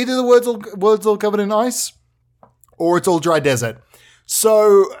probably either the world's all covered in ice or it's all dry desert.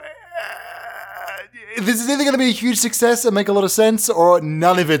 So this is either going to be a huge success and make a lot of sense, or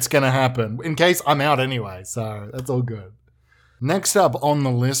none of it's going to happen, in case I'm out anyway. So that's all good. Next up on the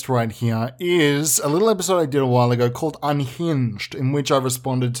list right here is a little episode I did a while ago called Unhinged, in which I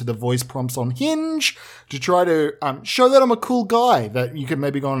responded to the voice prompts on Hinge to try to show that I'm a cool guy that you can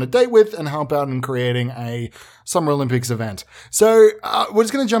maybe go on a date with and help out in creating a Summer Olympics event. So we're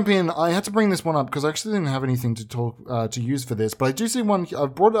just going to jump in. I had to bring this one up because I actually didn't have anything to talk to use for this, but I do see one.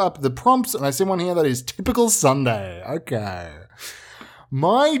 I've brought up the prompts and I see one here that is typical Sunday. Okay.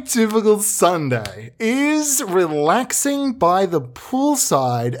 My typical Sunday is relaxing by the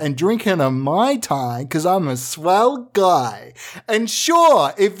poolside and drinking a Mai Tai because I'm a swell guy. And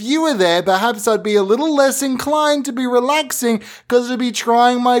sure, if you were there, perhaps I'd be a little less inclined to be relaxing because I'd be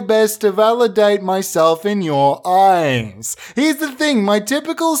trying my best to validate myself in your eyes. Here's the thing, my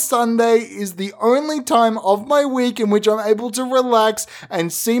typical Sunday is the only time of my week in which I'm able to relax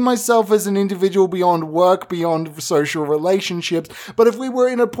and see myself as an individual beyond work, beyond social relationships. But if we were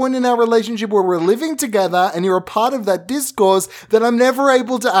in a point in our relationship where we're living together and you're a part of that discourse, then I'm never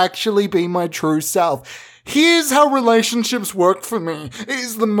able to actually be my true self. Here's how relationships work for me.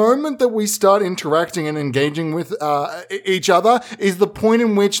 Is the moment that we start interacting and engaging with each other is the point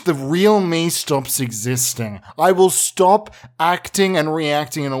in which the real me stops existing. I will stop acting and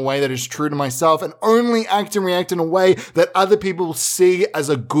reacting in a way that is true to myself and only act and react in a way that other people see as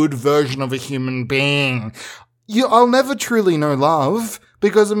a good version of a human being. I'll never truly know love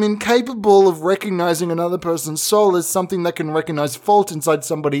because I'm incapable of recognizing another person's soul as something that can recognize fault inside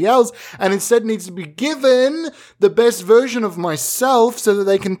somebody else, and instead needs to be given the best version of myself so that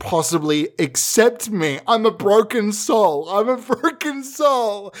they can possibly accept me. I'm a broken soul.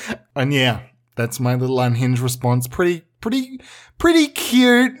 And yeah, that's my little unhinged response. Pretty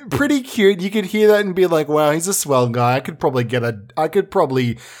cute. You could hear that and be like, wow, he's a swell guy. I could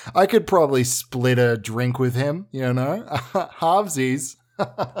probably split a drink with him, halvesies.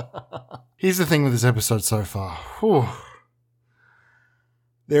 Here's the thing with this episode so far. Whew.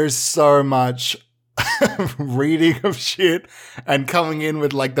 There's so much reading of shit and coming in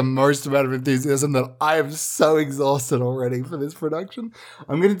with like the most amount of enthusiasm that I am so exhausted already for this production.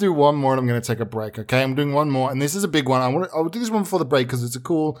 I'm going to do one more and I'm going to take a break. Okay. I'm doing one more and this is a big one. I'll do this one before the break because it's a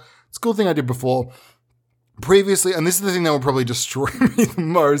cool thing I did before. Previously, and this is the thing that will probably destroy me the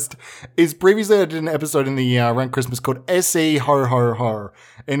most, is previously I did an episode in the around Christmas called SE Ho Ho Ho,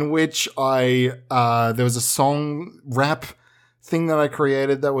 in which there was a song rap thing that I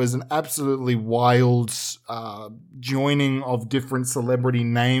created that was an absolutely wild joining of different celebrity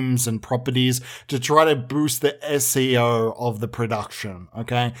names and properties to try to boost the SEO of the production.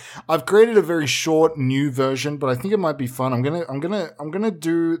 Okay, I've created a very short new version, but I think it might be fun. I'm gonna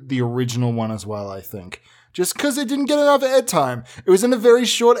do the original one as well. I think. Just because it didn't get enough airtime. It was in a very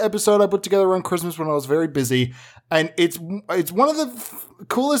short episode I put together around Christmas when I was very busy. And it's one of the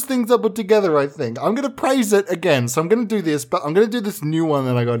coolest things I put together, I think. I'm going to praise it again. So I'm going to do this, but I'm going to do this new one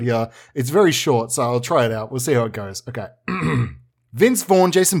that I got here. It's very short, so I'll try it out. We'll see how it goes. Okay. Vince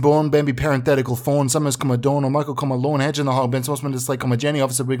Vaughn, Jason Bourne, Bambi Parenthetical, Thorn, Summers, Dawn, or Michael, Lorne, Hedge in the Hole, Ben Swassman, Slate, Jenny,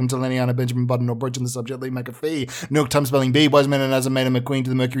 Officer Wiggum, Teleniana, Benjamin Button, or Bridge in the Subject, Lee McAfee, Nook, Tom Spelling B, Wiseman, and Azameda McQueen to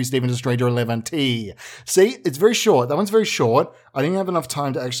the Mercury, Stephen, to Stranger, 11T. See, it's very short. That one's very short. I didn't have enough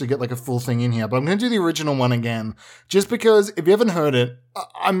time to actually get like a full thing in here, but I'm going to do the original one again, just because if you haven't heard it,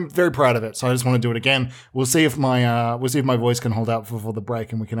 I'm very proud of it. So I just want to do it again. We'll see if my voice can hold out before the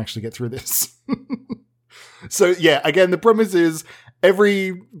break and we can actually get through this. So yeah, again, the premise is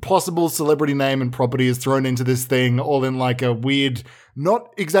every possible celebrity name and property is thrown into this thing, all in like a weird,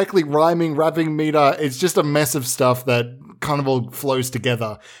 not exactly rhyming, rapping meter. It's just a mess of stuff that kind of all flows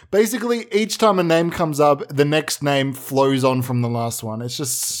together. Basically, each time a name comes up, the next name flows on from the last one. It's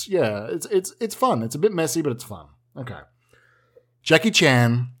just, yeah, it's fun. It's a bit messy, but it's fun. Okay. Jackie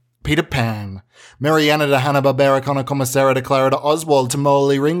Chan, Peter Pan, Mariana to Hanna-Barbera, Connor Commissara to Clara to Oswald to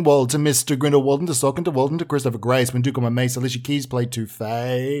Molly Ringwald to Mr. Grindelwald to Sorkin to Walden to Christopher Grace, when Duke Mace, Alicia Keys played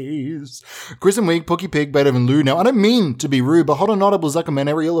Two-Face, Kristen Wiig, Pookie Pig, Beethoven Lou. Now, I don't mean to be rude, but hold on, not Zuckerman,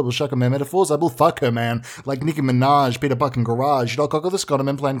 Ariel, Shuckerman, Metaphors, I will fuck her, man. Like Nicki Minaj, Peter Buck and Garage, Doc Cocker the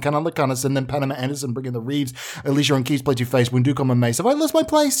Scotterman, playing Cannon Lacanison, then Panama Anderson, bringing the Reeves, Alicia and Keys played Two-Face, when Duke Mace. Have I lost my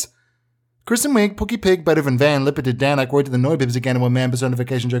place? Kristen Wiig, Pookie Pig, Beethoven Van, Lippitt Dan, Aykroyd to the Noibibs again, and One Man,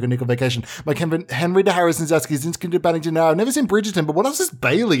 Personification, Joker, Nickel Vacation, Mike Henry to Harrison, Zatsky, Zinsky to Paddington. Now, I've never seen Bridgerton, but what else is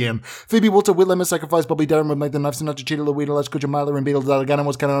Bailey in? Phoebe Walter, Will Emma, Sacrifice, Bobby Darren would make the knife, Sinatra, Cheetah, Louisa, Lash, Kutcher, Myler, and Beatles, Allegana,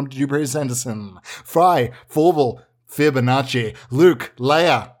 was Cannon, Dewberry, Sanderson, Fry, Forval, Fibonacci, Luke,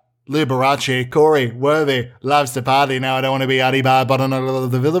 Leia, Liberace, Corey, Worthy, loves to party. Now I don't want to be Adibar, but on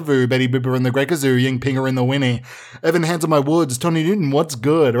the Villavoo, Betty Bipper and the Greekazoo, Ying Pinger and the Winnie, Evan Hands on My Woods, Tony Newton, what's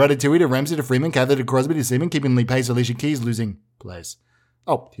good? Ratatouille to Ramsey to Freeman, Cather to Crosby to Seaman, keeping Lee Pace, Alicia Keys, losing place.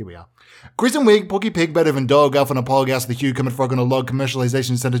 Oh, here we are. Kristen Wiig, Pookie Pig, Beethoven Dog, Alpha and Apollo, Gas the Hugh, Comet Frog on a Log,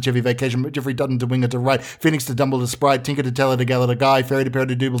 Commercialization Centre, Chevy Vacation, Jeffrey Dutton to Winger to Right, Phoenix to Dumble to Sprite, Tinker to Teller to Gala to Guy, Fairy to Perry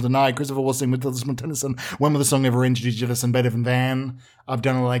to Double to Nye, Christopher Walsing with Tillerson Tennyson, When Will the Song Ever End, Judy Jefferson, Beethoven Van, I've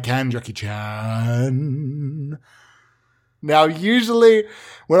Done All I Can, Jackie Chan. Now, usually,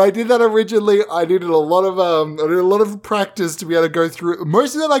 when I did that originally, I needed a lot of practice to be able to go through.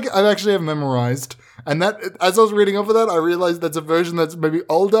 Most of that I actually have memorized. And that, as I was reading off of that, I realized that's a version that's maybe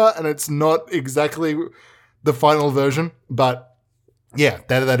older and it's not exactly the final version. But yeah,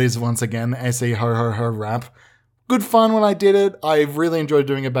 that is once again SE Ho Ho Ho rap. Good fun when I did it. I really enjoyed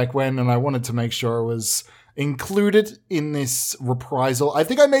doing it back when, and I wanted to make sure it was included in this reprisal. I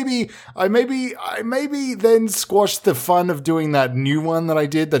think I maybe then squashed the fun of doing that new one that I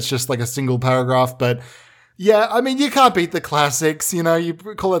did. That's just like a single paragraph, but yeah, I mean, you can't beat the classics, you know, you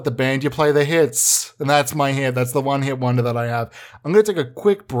call it the band, you play the hits, and that's my hit, that's the one hit wonder that I have. I'm going to take a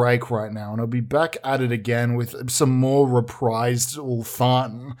quick break right now, and I'll be back at it again with some more reprised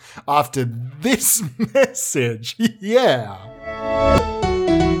fun after this message. Yeah.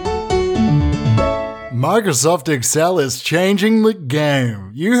 Microsoft Excel is changing the game.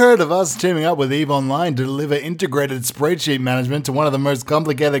 You heard of us teaming up with EVE Online to deliver integrated spreadsheet management to one of the most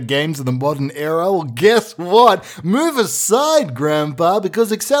complicated games of the modern era. Well, guess what? Move aside, Grandpa,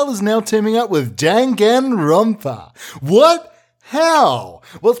 because Excel is now teaming up with Danganronpa. What? How?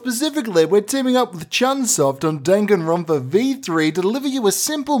 Well, specifically, we're teaming up with Chunsoft on Danganronpa V3 to deliver you a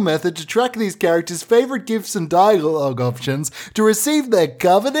simple method to track these characters' favorite gifts and dialogue options to receive their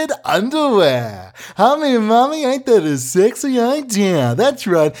coveted underwear. Honey, mommy, ain't that a sexy idea? That's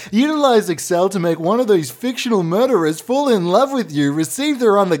right. Utilize Excel to make one of those fictional murderers fall in love with you, receive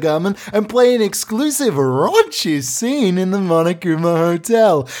their undergarment, and play an exclusive raunchy scene in the Monokuma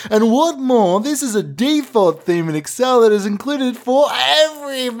Hotel. And what more, this is a default theme in Excel that is included for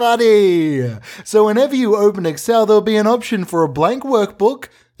everybody. So whenever you open Excel, there'll be an option for a blank workbook,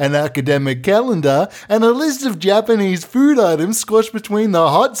 an academic calendar, and a list of Japanese food items squashed between the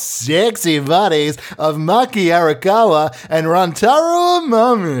hot, sexy bodies of Maki Arakawa and Rantaro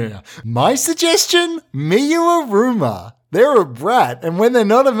Amami. My suggestion? Miyu Aruma. They're a brat, and when they're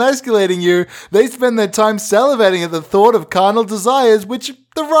not emasculating you, they spend their time salivating at the thought of carnal desires, which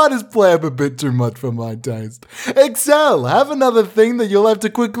the writers play up a bit too much for my taste. Excel, have another thing that you'll have to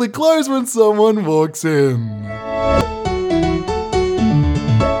quickly close when someone walks in.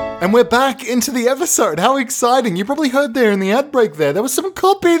 And we're back into the episode. How exciting. You probably heard there in the ad break there was some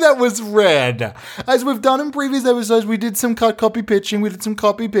copy that was read. As we've done in previous episodes, we did some copy pitching.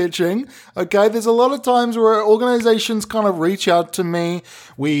 Okay, there's a lot of times where organizations kind of reach out to me.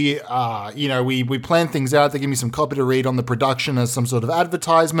 We plan things out. They give me some copy to read on the production as some sort of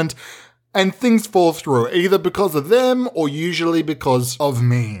advertisement. And things fall through, either because of them or usually because of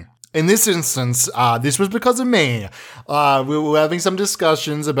me. In this instance, this was because of me. We were having some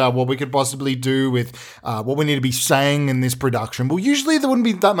discussions about what we could possibly do with what we need to be saying in this production. Well, usually there wouldn't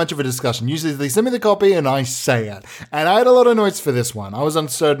be that much of a discussion. Usually they send me the copy and I say it. And I had a lot of notes for this one. I was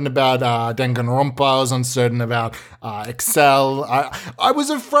uncertain about Danganronpa. I was uncertain about Excel. I was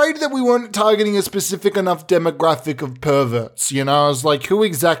afraid that we weren't targeting a specific enough demographic of perverts. You know, I was like, who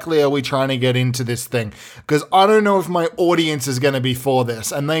exactly are we trying to get into this thing? Because I don't know if my audience is going to be for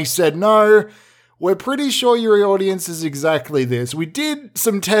this. And they said, no, We're pretty sure your audience is exactly this. We did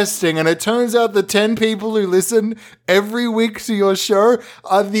some testing and it turns out the 10 people who listen every week to your show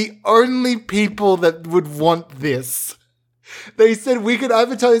are the only people that would want this. They said we could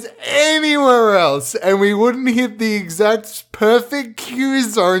advertise anywhere else and we wouldn't hit the exact perfect Q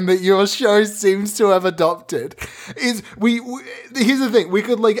zone that your show seems to have adopted. Here's the thing, we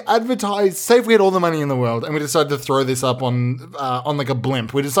could like advertise, say if we had all the money in the world and we decided to throw this up on like a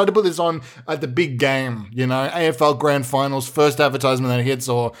blimp. We decided to put this on at the big game, you know, AFL Grand Finals, first advertisement that hits,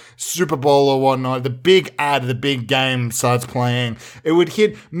 or Super Bowl or whatnot. The big ad, the big game starts playing. It would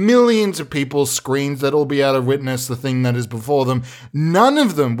hit millions of people's screens that will be able to witness the thing that is before them. None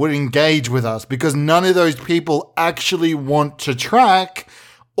of them would engage with us because none of those people actually want to track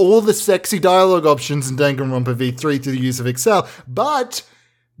all the sexy dialogue options in Danganronpa V3 through the use of Excel. But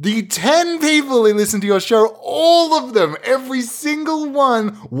the 10 people who listen to your show, all of them, every single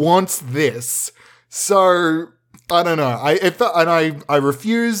one wants this. So I don't know. I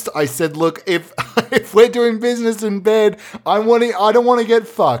refused. I said, look, if we're doing business in bed, I don't want to get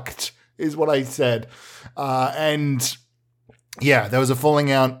fucked, is what I said. And yeah, there was a falling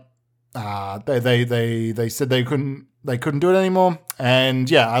out. They said they couldn't do it anymore. And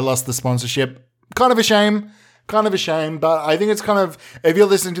yeah, I lost the sponsorship. Kind of a shame, but I think it's kind of, if you're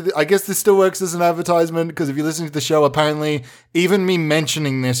listening to I guess this still works as an advertisement, because if you're listening to the show, apparently even me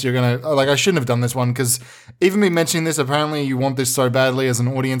mentioning this, you're going to, like, I shouldn't have done this one, because even me mentioning this, apparently you want this so badly as an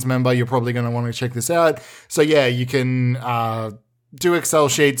audience member, you're probably going to want to check this out. So yeah, you can, do Excel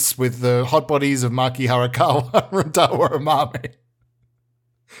sheets with the hot bodies of Maki Harakawa and Rentawa Umami.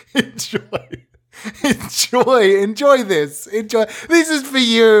 Enjoy this. This is for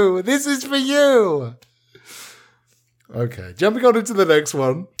you. Okay, jumping on into the next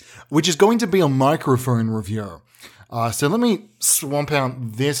one, which is going to be a microphone review. So let me swamp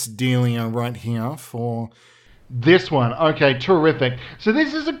out this dealio right here for this one. Okay, terrific. So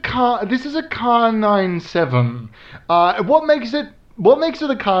this is a car 97. What makes it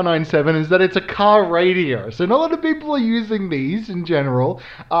a car 97 is that it's a car radio. So not a lot of people are using these in general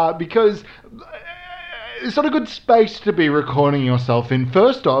because it's not a good space to be recording yourself in,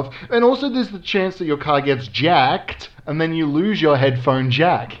 first off. And also there's the chance that your car gets jacked and then you lose your headphone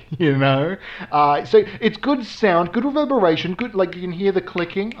jack, you know? So it's good sound, good reverberation, good, like you can hear the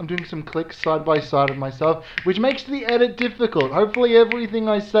clicking. I'm doing some clicks side by side of myself, which makes the edit difficult. Hopefully everything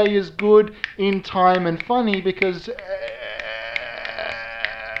I say is good, in time, and funny, because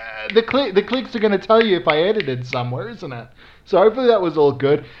the clicks are going to tell you if I edited somewhere, isn't it? So hopefully that was all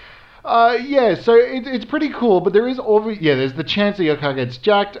good. Yeah, so it's pretty cool, but there's the chance that your car gets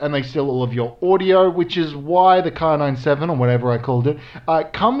jacked and they steal all of your audio, which is why the Car 97, or whatever I called it,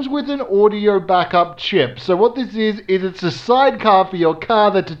 comes with an audio backup chip. So what this is it's a sidecar for your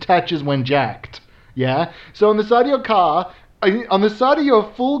car that detaches when jacked. Yeah? So on the side of your car, on the side of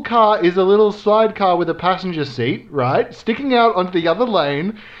your full car is a little sidecar with a passenger seat, right? Sticking out onto the other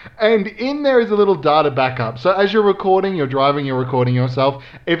lane. And in there is a little data backup. So as you're recording, you're driving, you're recording yourself.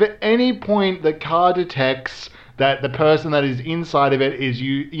 If at any point the car detects that the person that is inside of it is,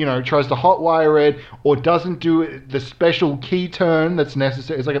 tries to hotwire it or doesn't do the special key turn that's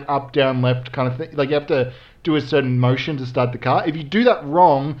necessary. It's like an up, down, left kind of thing. Like you have to do a certain motion to start the car. If you do that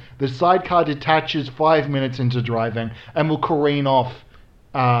wrong, the sidecar detaches 5 minutes into driving and will careen off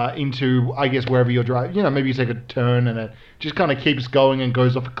into, I guess, wherever you're driving. Maybe you take a turn and it just kind of keeps going and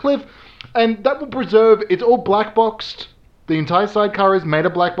goes off a cliff. And that will preserve, it's all black boxed. The entire sidecar is made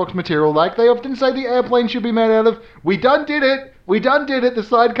of black box material, like they often say the airplane should be made out of. We done did it. The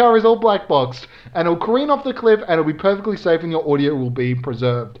sidecar is all black boxed. And it'll careen off the cliff and it'll be perfectly safe and your audio will be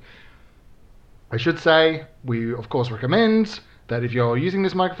preserved. I should say, we of course recommend that if you're using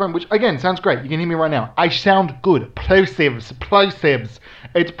this microphone, which again sounds great, you can hear me right now. I sound good. Plosives.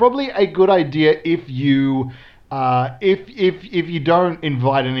 It's probably a good idea if you if you don't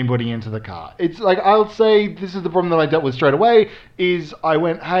invite anybody into the car. It's like, I'll say this is the problem that I dealt with straight away. Is I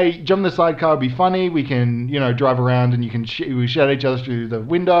went, hey, jump in the sidecar, it'd be funny. We can drive around and we shout at each other through the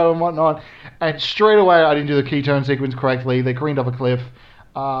window and whatnot. And straight away I didn't do the key turn sequence correctly. They careened off a cliff.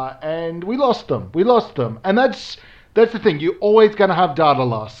 And we lost them. And that's the thing. You're always going to have data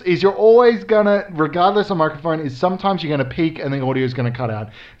loss. You're always going to, regardless of microphone, sometimes you're going to peak and the audio is going to cut out.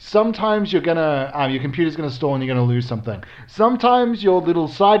 Sometimes you're going to, your computer's going to stall and you're going to lose something. Sometimes your little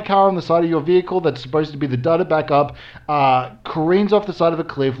sidecar on the side of your vehicle that's supposed to be the data backup careens off the side of a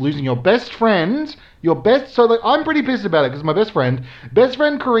cliff, losing your best friend. I'm pretty pissed about it because my best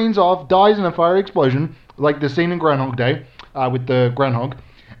friend careens off, dies in a fiery explosion, like the scene in Groundhog Day. With the groundhog,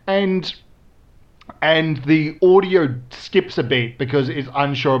 and and the audio skips a beat because it's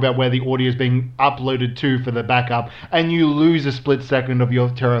unsure about where the audio is being uploaded to for the backup, and you lose a split second of your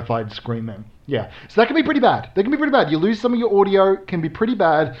terrified screaming. Yeah, so that can be pretty bad. That can be pretty bad. You lose some of your audio, can be pretty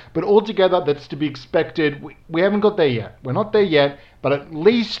bad, but altogether, that's to be expected. We haven't got there yet. We're not there yet, but at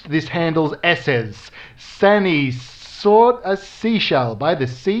least this handles S's. Sani sought a seashell by the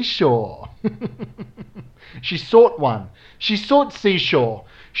seashore. She sought one. She sought seashore.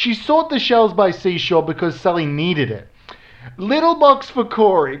 She sought the shells by seashore because Sally needed it. Little box for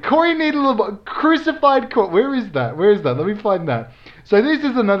Corey. Corey needed a little box. Crucified Corey. Where is that? Where is that? Let me find that. So this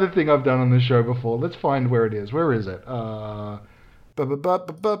is another thing I've done on the show before. Let's find where it is. Where is it? This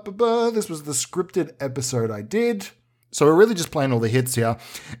was the scripted episode I did. So we're really just playing all the hits here.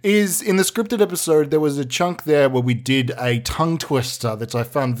 Is in the scripted episode, there was a chunk there where we did a tongue twister that I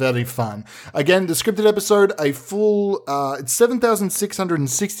found very fun. Again, the scripted episode, a full, it's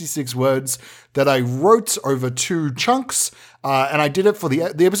 7,666 words that I wrote over 2 chunks. And I did it for the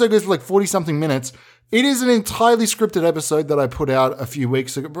episode goes for like 40 something minutes. It is an entirely scripted episode that I put out a few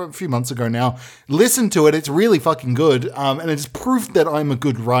months ago now. Listen to it. It's really fucking good. And it's proof that I'm a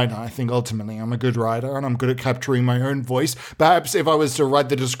good writer. I think ultimately I'm a good writer and I'm good at capturing my own voice. Perhaps if I was to write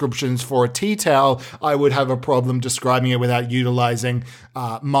the descriptions for a tea towel, I would have a problem describing it without utilizing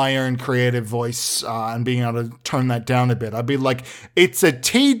my own creative voice and being able to tone that down a bit. I'd be like, it's a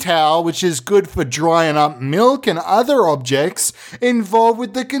tea towel, which is good for drying up milk and other objects involved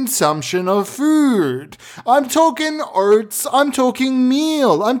with the consumption of food. I'm talking oats, I'm talking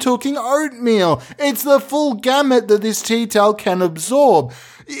meal, I'm talking oatmeal. It's the full gamut that this tea towel can absorb.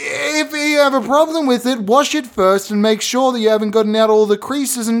 If you have a problem with it, wash it first and make sure that you haven't gotten out all the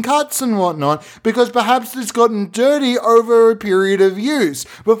creases and cuts and whatnot, because perhaps it's gotten dirty over a period of use.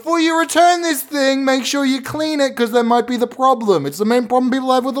 Before you return this thing, make sure you clean it, because that might be the problem. It's the main problem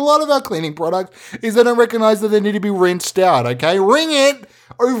people have with a lot of our cleaning products, is they don't recognize that they need to be rinsed out, okay? Wring it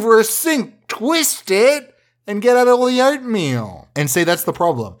over a sink, twist it, and get out all the oatmeal. And see, that's the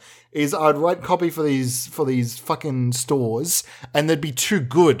problem. Is I'd write copy for these fucking stores, and they'd be too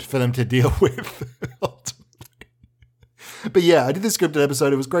good for them to deal with. But yeah, I did the scripted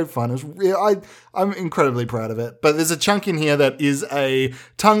episode. It was great fun. I'm incredibly proud of it. But there's a chunk in here that is a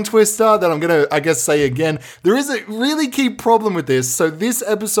tongue twister that I'm gonna, I guess, say again. There is a really key problem with this. So this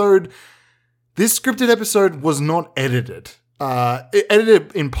scripted episode was not edited.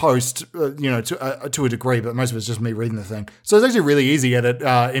 Edited in post, to a degree, but most of it's just me reading the thing. So it's actually really easy edit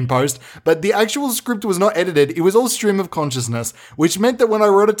in post. But the actual script was not edited. It was all stream of consciousness, which meant that when I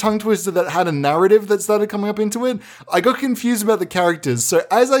wrote a tongue twister that had a narrative that started coming up into it, I got confused about the characters. So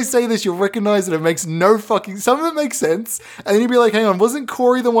as I say this, you'll recognize that it makes no fucking... Some of it makes sense. And then you'll be like, hang on, wasn't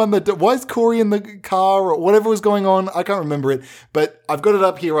Corey the one that... Why is Corey in the car or whatever was going on? I can't remember it. But I've got it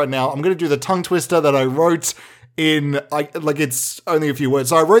up here right now. I'm going to do the tongue twister that I wrote in, it's only a few words.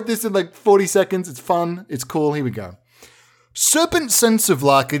 So I wrote this in 40 seconds. It's fun. It's cool. Here we go. Serpent sent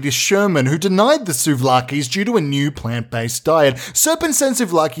souvlaki to Sherman, who denied the souvlakis due to a new plant-based diet. Serpent sent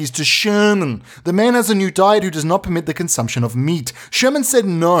souvlakis to Sherman. The man has a new diet who does not permit the consumption of meat. Sherman said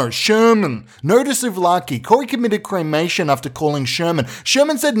no. Sherman. No to souvlaki. Corey committed cremation after calling Sherman.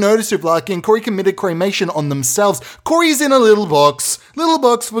 Sherman said no to souvlaki and Corey committed cremation on themselves. Corey's in a little box. Little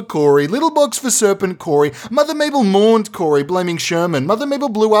box for Corey. Little box for Serpent Corey. Mother Mabel mourned Corey, blaming Sherman. Mother Mabel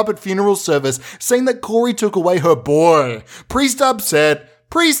blew up at funeral service, saying that Corey took away her boy. Priest upset.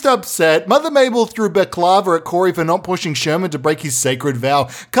 Mother Mabel threw baklava at Corey for not pushing Sherman to break his sacred vow.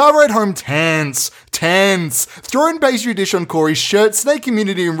 Carver at home tense. Throwing pastry dish on Corey's shirt. Snake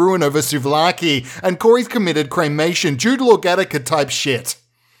community in ruin over souvlaki. And Corey's committed cremation. Jude Law Gattaca type shit.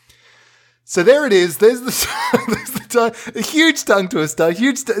 So there it is. There's a huge tongue twister.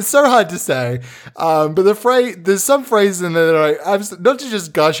 It's so hard to say. But there's some phrases in there that I not to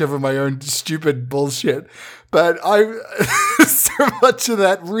just gush over my own stupid bullshit, but so much of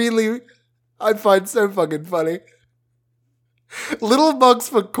that really I find so fucking funny. Little box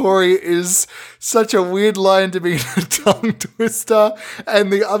for Corey is such a weird line to be a tongue twister.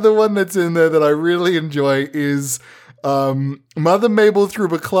 And the other one that's in there that I really enjoy is Mother Mabel threw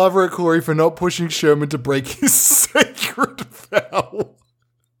baklava at Corey for not pushing Sherman to break his sacred vow.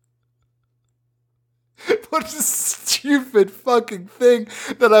 What a stupid fucking thing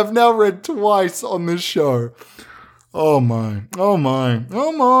that I've now read twice on this show. Oh my.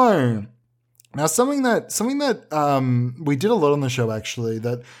 Now, something that we did a lot on the show, actually,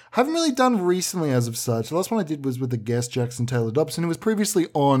 that I haven't really done recently as of such. The last one I did was with the guest, Jackson Taylor Dobson, who was previously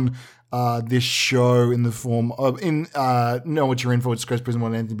on this show in the form of Know What You're In For, it's Ghost Prison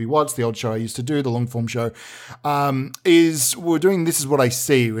One, Anthony B. Watts, the old show I used to do, the long form show, we're doing This Is What I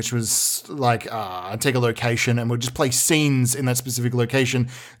See, which was like take a location and we'll just play scenes in that specific location.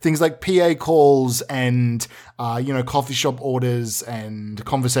 Things like PA calls and coffee shop orders and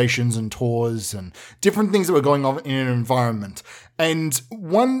conversations and tours and different things that were going on in an environment. And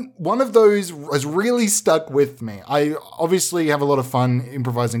one of those has really stuck with me. I obviously have a lot of fun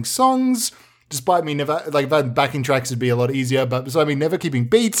improvising songs, despite me never, like if I had backing tracks it'd be a lot easier, but beside me never keeping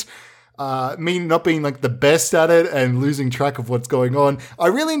beats, me not being like the best at it and losing track of what's going on, I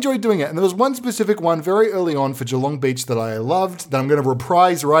really enjoyed doing it. And there was one specific one very early on for Geelong Beach that I loved, that I'm going to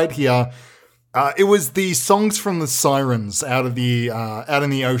reprise right here. It was the songs from the sirens out in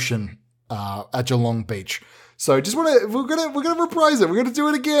the ocean at Geelong Beach. So we're gonna reprise it. We're gonna do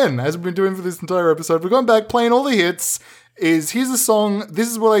it again, as we've been doing for this entire episode. We're going back, playing all the hits. Here's a song, This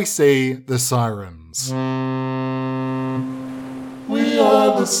Is What I See, The Sirens. We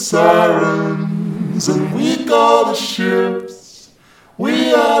are the sirens, and we call the ships.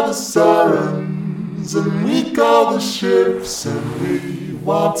 We are the sirens, and we call the ships, and we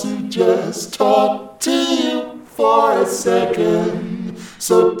want to just talk to you for a second.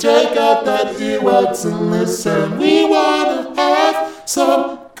 So take out that earwax and listen. We want to have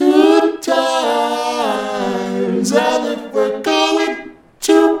some good times. And if we're going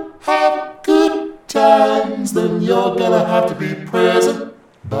to have good times, then you're gonna have to be present.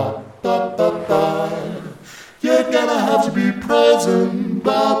 Ba, ba, ba, ba. You're gonna have to be present.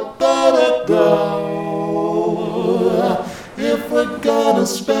 Ba, ba, da, da. If we're gonna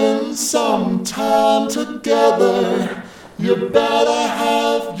spend some time together, you better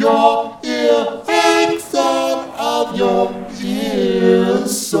have your earwax out of your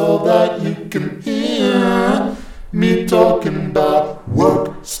ears so that you can hear me talking about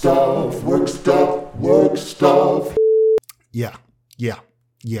work stuff, work stuff, work stuff. Yeah.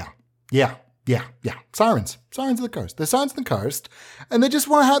 Sirens of the coast. They're sirens of the coast, and they just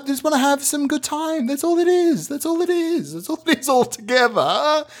want to have some good time. That's all it is. That's all it is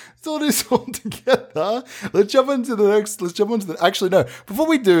altogether. Let's jump into the next. Actually, no. Before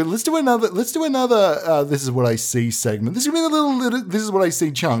we do, let's do another. This Is What I See segment. This is gonna be a little. This Is What I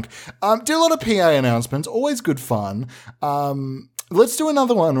See chunk. Do a lot of PA announcements. Always good fun. Let's do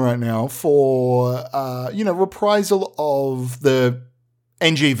another one right now for reprisal of the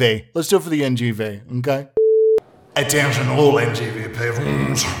NGV. Let's do it for the NGV, okay? Attention all NGV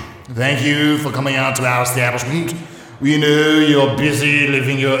patrons. Thank you for coming out to our establishment. We know you're busy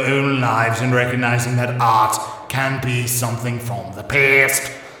living your own lives and recognizing that art can be something from the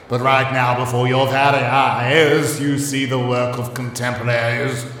past. But right now, before your very eyes, you see the work of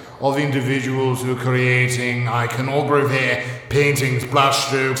contemporaries, of individuals who are creating iconography, paintings,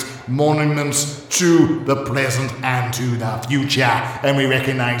 brushstrokes, monuments to the present and to the future. And we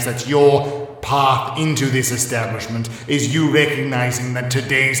recognize that your path into this establishment is you recognizing that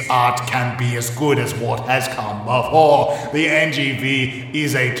today's art can be as good as what has come before. The NGV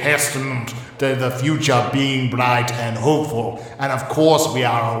is a testament to the future being bright and hopeful. And of course, we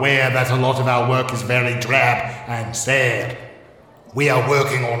are aware that a lot of our work is very drab and sad. We are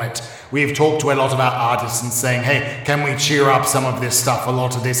working on it. We've talked to a lot of our artists and saying, hey, can we cheer up some of this stuff? A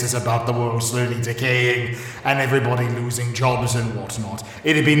lot of this is about the world slowly decaying and everybody losing jobs and whatnot.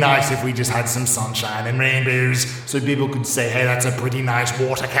 It'd be nice if we just had some sunshine and rainbows so people could say, hey, that's a pretty nice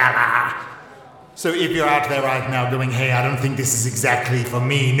watercolor. So if you're out there right now going, hey, I don't think this is exactly for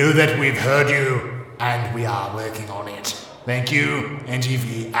me, know that we've heard you and we are working on it. Thank you.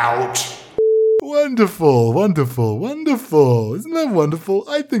 NGV out. Wonderful. Isn't that wonderful?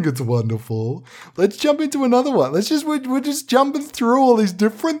 I think it's wonderful. Let's jump into another one. We're just jumping through all these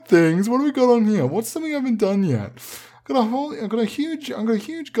different things. What do we got on here? What's something I haven't done yet? I've got a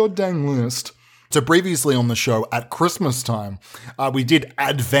huge goddamn list. So previously on the show at Christmas time, we did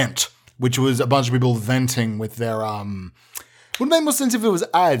Advent, which was a bunch of people venting with their would make more sense if it was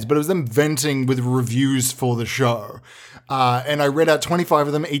ads, but it was them venting with reviews for the show. And I read out 25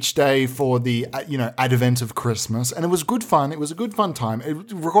 of them each day for the, advent of Christmas. And it was good fun. It was a good fun time.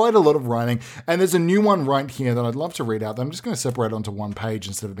 It required a lot of writing. And there's a new one right here that I'd love to read out. That I'm just going to separate onto one page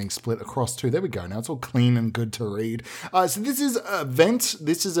instead of being split across two. There we go. Now it's all clean and good to read. So this is a vent.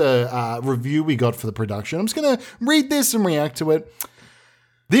 This is a review we got for the production. I'm just going to read this and react to it.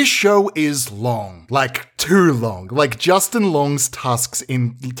 This show is long, like too long, like Justin Long's tusks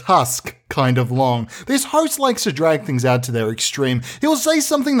in Tusk kind of long. This host likes to drag things out to their extreme. He'll say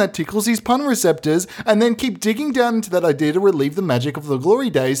something that tickles his pun receptors and then keep digging down into that idea to relieve the magic of the glory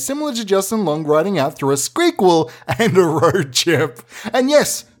days, similar to Justin Long riding out through a squeakquel and a road chip. And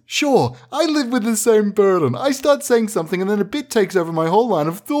yes, Sure, I live with the same burden. I start saying something and then a bit takes over my whole line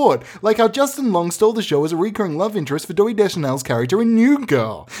of thought. Like how Justin Long stole the show as a recurring love interest for Zooey Deschanel's character in New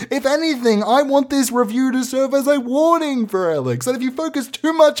Girl. If anything, I want this review to serve as a warning for Alex, that if you focus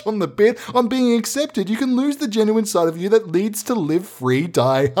too much on the bit on being accepted, you can lose the genuine side of you that leads to live free,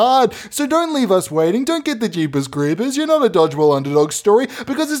 die hard. So don't leave us waiting. Don't get the Jeepers Creepers. You're not a dodgeball underdog story,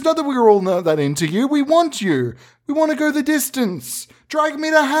 because it's not that we're all not that into you. We want you. We want to go the distance. Drag me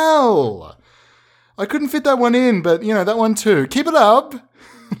to hell. I couldn't fit that one in, but, that one too. Keep it up.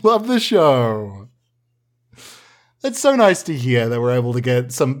 Love the show. It's so nice to hear that we're able to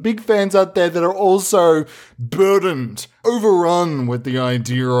get some big fans out there that are also burdened, overrun with the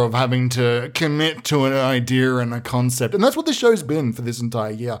idea of having to commit to an idea and a concept. And that's what the show's been for this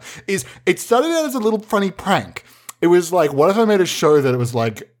entire year. It started out as a little funny prank. It was like, what if I made a show that it was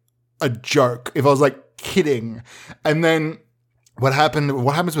like a joke? If I was like kidding. And then what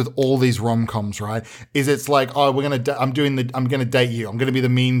happens with all these rom-coms, right, is it's like, oh, I'm gonna date you. I'm gonna be the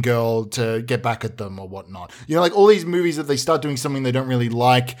mean girl to get back at them or whatnot. Like all these movies that they start doing something they don't really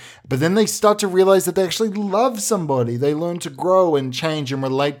like, but then they start to realize that they actually love somebody. They learn to grow and change and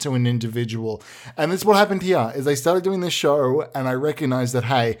relate to an individual. And that's what happened here, is they started doing this show and I recognized that,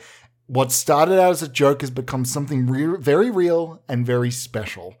 hey, what started out as a joke has become something very real and very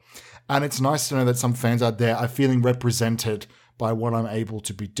special. And it's nice to know that some fans out there are feeling represented by what I'm able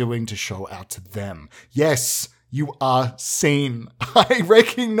to be doing to show out to them. Yes, you are seen. I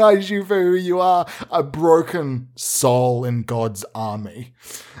recognize you for who you are, a broken soul in God's army.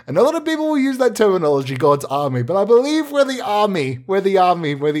 And a lot of people will use that terminology, God's army, but I believe we're the army. We're the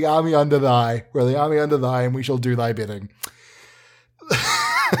army. We're the army under thy. We're the army under thy, and we shall do thy bidding.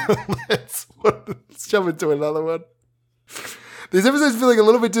 Let's jump into another one. This episode's feeling a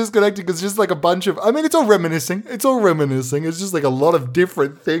little bit disconnected because it's just like a bunch of, it's all reminiscing. It's just like a lot of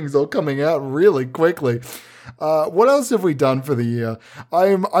different things all coming out really quickly. What else have we done for the year?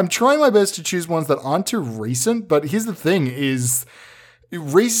 I'm trying my best to choose ones that aren't too recent, but here's the thing is,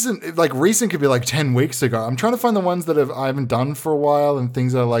 recent could be like 10 weeks ago. I'm trying to find the ones that I haven't done for a while and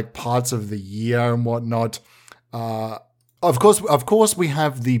things that are like parts of the year and whatnot. Of course, we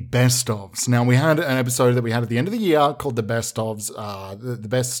have the best ofs. Now, we had an episode that we had at the end of the year called the best ofs.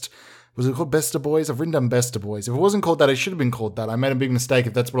 Was it called Best of Boys? I've written down Best of Boys. If it wasn't called that, it should have been called that. I made a big mistake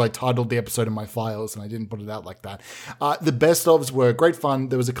if that's what I titled the episode in my files and I didn't put it out like that. The best ofs were great fun.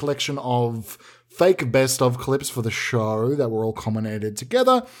 There was a collection of fake best of clips for the show that were all culminated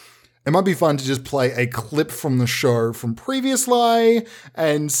together. It might be fun to just play a clip from the show from previously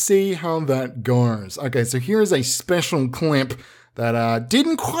and see how that goes. Okay, so here is a special clip that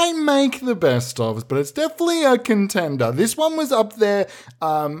didn't quite make the best of, but it's definitely a contender. This one was up there.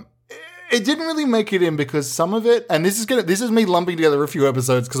 It didn't really make it in because some of it, and this is me lumping together a few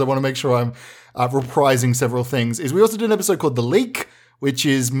episodes because I want to make sure I'm reprising several things, is we also did an episode called The Leak, which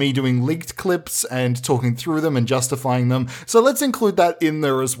is me doing leaked clips and talking through them and justifying them. So let's include that in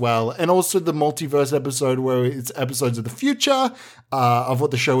there as well. And also the multiverse episode where it's episodes of the future, of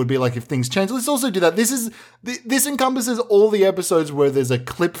what the show would be like if things change. Let's also do that. This encompasses all the episodes where there's a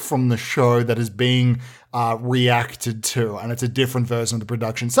clip from the show that is being reacted to, and it's a different version of the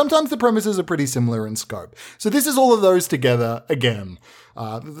production. Sometimes the premises are pretty similar in scope. So this is all of those together again.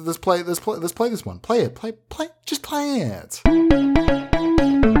 Let's play this one. Play it. Just play it.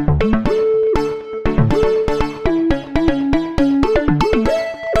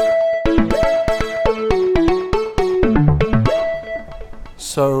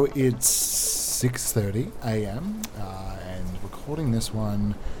 So it's 6:30 a.m. And recording this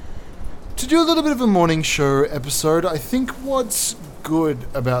one to do a little bit of a morning show episode. I think what's good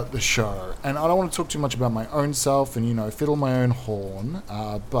about the show, and I don't want to talk too much about my own self and, fiddle my own horn,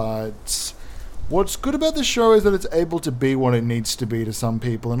 but what's good about the show is that it's able to be what it needs to be to some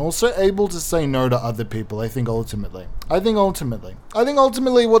people and also able to say no to other people, I think ultimately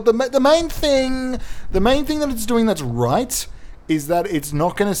what the main thing that it's doing that's right is that it's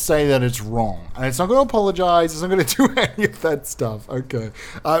not going to say that it's wrong. And it's not going to apologize. It's not going to do any of that stuff. Okay.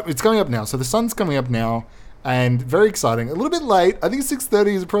 It's coming up now. So the sun's coming up now. And very exciting. A little bit late. I think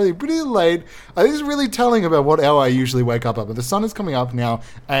 6:30 is probably pretty late. I think it's really telling about what hour I usually wake up at. But the sun is coming up now.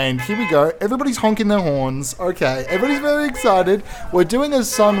 And here we go. Everybody's honking their horns. Okay. Everybody's very excited. We're doing a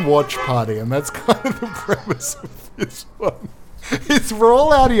sun watch party. And that's kind of the premise of this one. We're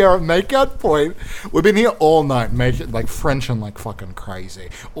all out here at Makeout Point. We've been here all night, Frenching like fucking crazy.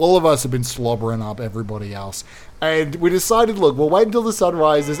 All of us have been slobbering up everybody else. And we decided, look, we'll wait until the sun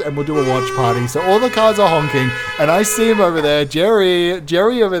rises and we'll do a watch party. So all the cars are honking, and I see him over there, Jerry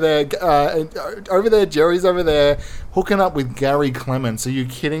over there, Jerry's over there hooking up with Gary Clements. Are you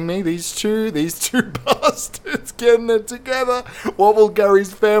kidding me? These two bastards getting it together. What will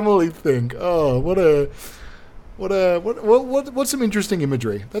Gary's family think? Oh, what's some interesting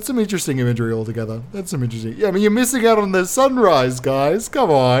imagery? That's some interesting imagery altogether. That's some interesting. Yeah, I mean, you're missing out on the sunrise, guys.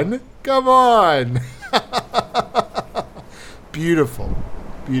 Come on. Beautiful.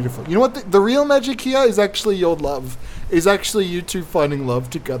 Beautiful. You know what? The real magic here is actually your love. Is actually you two finding love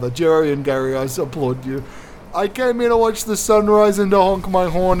together. Jerry and Gary, I applaud you. I came here to watch the sunrise and to honk my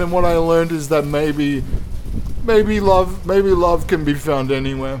horn, and what I learned is that maybe love can be found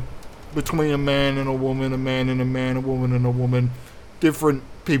anywhere. Between a man and a woman, a man and a man, a woman and a woman. Different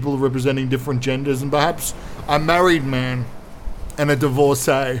people representing different genders, and perhaps a married man and a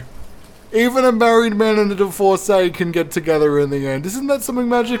divorcee. Even a married man and a divorcee can get together in the end. Isn't that something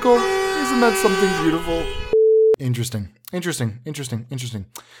magical? Isn't that something beautiful? Interesting.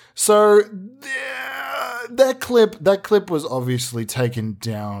 So, that clip was obviously taken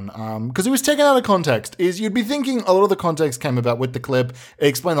down because it was taken out of context. You'd be thinking a lot of the context came about with the clip. It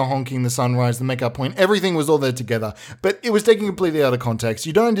explained the honking, the sunrise, the make-up point. Everything was all there together. But it was taken completely out of context.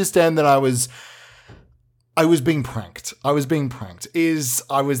 You don't understand that I was being pranked. I was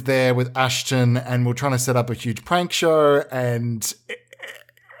there with Ashton and we're trying to set up a huge prank show, and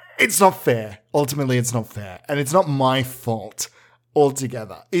it's not fair. Ultimately, it's not fair. And it's not my fault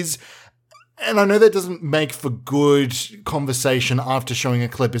altogether. And I know that doesn't make for good conversation after showing a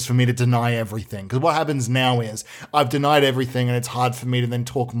clip, is for me to deny everything. Because what happens now is I've denied everything, and it's hard for me to then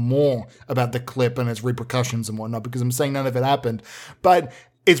talk more about the clip and its repercussions and whatnot, because I'm saying none of it happened. But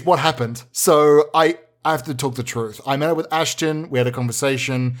it's what happened. So I have to talk the truth. I met up with Ashton. We had a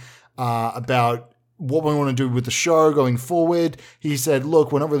conversation about what we want to do with the show going forward. He said,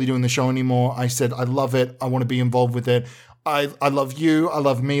 look, we're not really doing the show anymore. I said, I love it. I want to be involved with it. I love you. I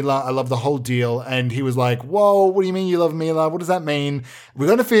love Mila. I love the whole deal. And he was like, whoa, what do you mean you love Mila? What does that mean? We're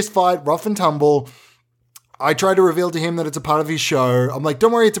going to fist fight, rough and tumble. I tried to reveal to him that it's a part of his show. I'm like,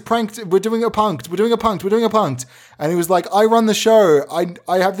 don't worry, it's a prank. We're doing a punked. And he was like, I run the show.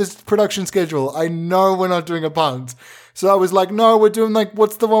 I have this production schedule. I know we're not doing a punked. So I was like, no, we're doing like,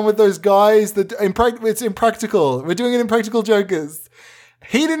 what's the one with those guys? It's Impractical. We're doing it Impractical Jokers.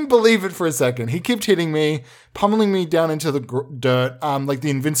 He didn't believe it for a second. He kept hitting me, pummeling me down into the dirt, like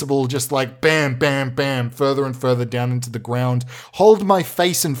the Invincible, just like bam, bam, bam, further and further down into the ground. Hold my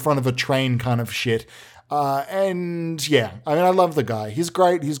face in front of a train kind of shit. And yeah, I mean, I love the guy. He's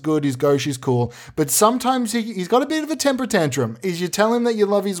great. He's good. He's gauche. He's cool. But sometimes he's got a bit of a temper tantrum. You tell him that you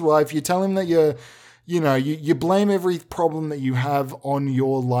love his wife. You tell him that you blame every problem that you have on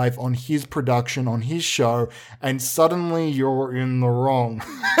your life, on his production, on his show, and suddenly you're in the wrong.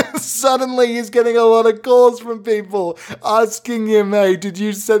 Suddenly he's getting a lot of calls from people asking him, hey, did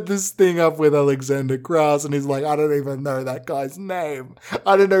you set this thing up with Alexander Krauss? And he's like, I don't even know that guy's name.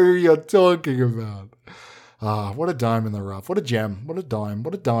 I don't know who you're talking about. What a dime in the rough. What a gem. What a dime.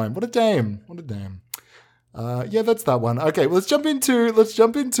 What a dime. What a dame. What a dame. Yeah, that's that one. Okay, well, let's jump into,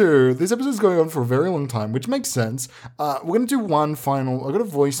 this episode's going on for a very long time, which makes sense. We're going to do one final, I've got a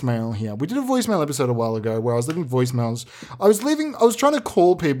voicemail here. We did a voicemail episode a while ago where I was leaving voicemails. I was trying to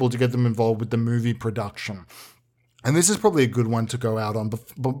call people to get them involved with the movie production. And this is probably a good one to go out on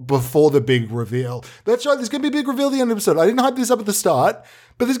before the big reveal. That's right, there's going to be a big reveal at the end of the episode. I didn't hype this up at the start,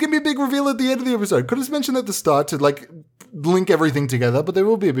 but there's going to be a big reveal at the end of the episode. Could have mentioned at the start to like link everything together, but there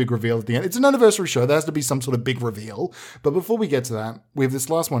will be a big reveal at the end. It's an anniversary show. There has to be some sort of big reveal. But before we get to that, we have this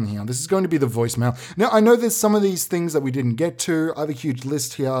last one here. This is going to be the voicemail. Now, I know there's some of these things that we didn't get to. I have a huge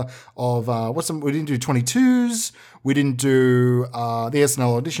list here of we didn't do 22s. We didn't do the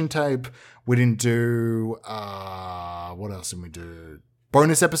SNL audition tape. We didn't do, what else did we do?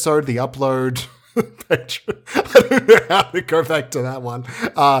 Bonus episode, the upload. I don't know how to go back to that one.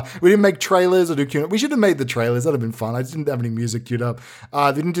 We didn't make trailers or do Q&A. We should have made the trailers. That would have been fun. I just didn't have any music queued up.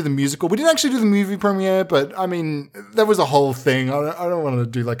 Didn't do the musical. We didn't actually do the movie premiere, but I mean, that was a whole thing. I don't want to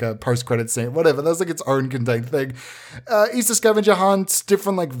do like a post-credit scene, whatever. That was like its own contained thing. Easter scavenger hunt,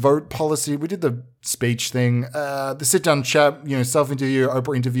 different like vote policy. We did the speech thing, the sit-down chat, self-interview,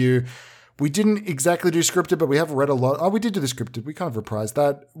 Oprah interview. We didn't exactly do scripted, but we have read a lot. Oh, we did do the scripted. We kind of reprised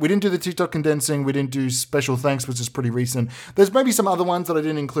that. We didn't do the TikTok condensing. We didn't do special thanks, which is pretty recent. There's maybe some other ones that I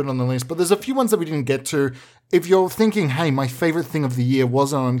didn't include on the list, but there's a few ones that we didn't get to. If you're thinking, hey, my favorite thing of the year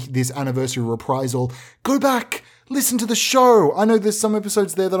wasn't on this anniversary reprisal, go back, listen to the show. I know there's some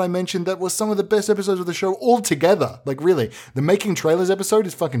episodes there that I mentioned that were some of the best episodes of the show altogether. Like really, the Making Trailers episode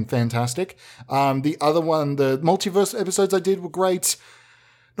is fucking fantastic. The other one, the multiverse episodes I did were great.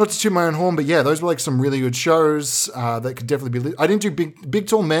 not to toot my own horn, but yeah, those were like some really good shows that could definitely be. I didn't do Big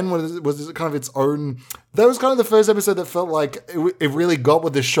Tall Men. Was kind of its own. That was kind of the first episode that felt like it really got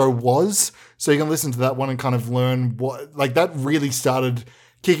what the show was. So you can listen to that one and kind of learn what, like, that really started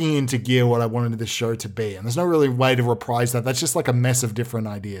kicking into gear what I wanted this show to be. And there's no really way to reprise that. That's just like a mess of different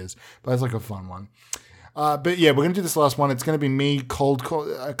ideas. But it's like a fun one. But yeah, we're going to do this last one. It's going to be me,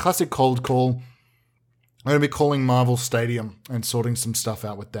 a classic cold call. I'm going to be calling Marvel Stadium and sorting some stuff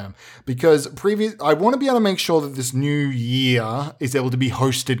out with them because I want to be able to make sure that this new year is able to be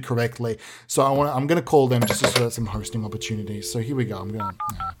hosted correctly. So I'm going to call them just to sort out some hosting opportunities. So here we go. I'm going to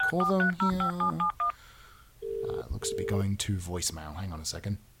call them here. It looks to be going to voicemail. Hang on a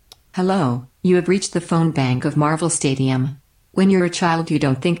second. Hello, you have reached the phone bank of Marvel Stadium. When you're a child, you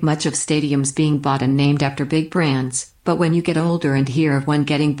don't think much of stadiums being bought and named after big brands, but when you get older and hear of one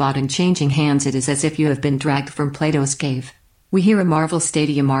getting bought and changing hands, it is as if you have been dragged from Plato's cave. We here at Marvel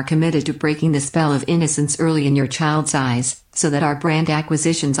Stadium are committed to breaking the spell of innocence early in your child's eyes, so that our brand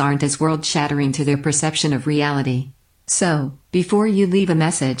acquisitions aren't as world-shattering to their perception of reality. So, before you leave a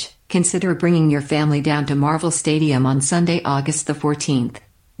message, consider bringing your family down to Marvel Stadium on Sunday, August the 14th.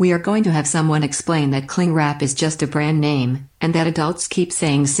 We are going to have someone explain that cling wrap is just a brand name, and that adults keep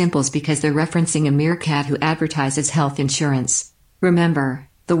saying simples because they're referencing a meerkat who advertises health insurance. Remember,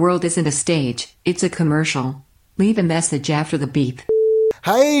 the world isn't a stage, it's a commercial. Leave a message after the beep.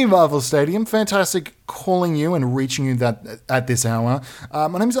 Hey, Marvel Stadium. Fantastic calling you and reaching you at this hour.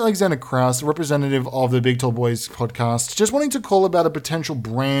 My name is Alexander Krause, representative of the Big Tall Boys podcast. Just wanting to call about a potential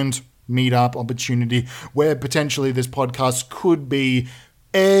brand meetup opportunity where potentially this podcast could be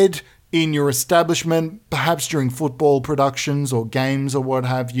aired in your establishment, perhaps during football productions or games or what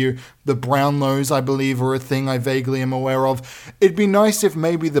have you. The Brownlows, I believe, are a thing I vaguely am aware of. It'd be nice if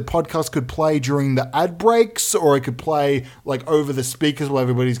maybe the podcast could play during the ad breaks, or it could play like over the speakers while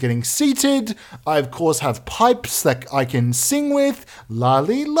everybody's getting seated. I, of course, have pipes that I can sing with.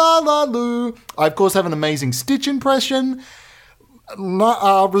 La-li, la-la-loo. I, of course, have an amazing Stitch impression.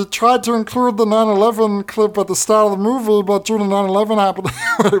 We tried to include the 9/11 clip at the start of the movie, but due to 9/11 happened,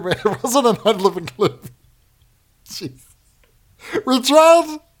 it wasn't a 9/11 clip. Jeez. We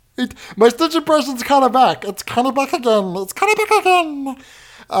tried. My Stitch impression's kind of back. It's kind of back again.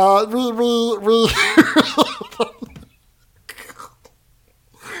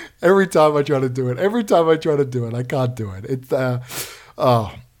 Every time I try to do it, I can't do it.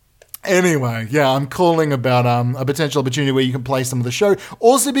 Anyway, yeah, I'm calling about a potential opportunity where you can play some of the show.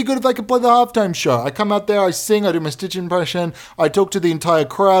 Also, it'd be good if I could play the halftime show. I come out there, I sing, I do my Stitch impression, I talk to the entire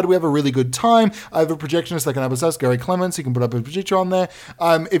crowd, we have a really good time. I have a projectionist that can help us out, Gary Clements, he can put up a projector on there.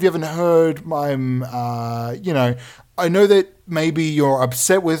 If you haven't heard, I know that maybe you're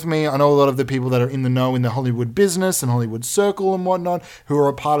upset with me. I know a lot of the people that are in the know in the Hollywood business and Hollywood circle and whatnot, who are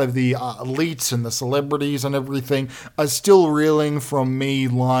a part of the elites and the celebrities and everything, are still reeling from me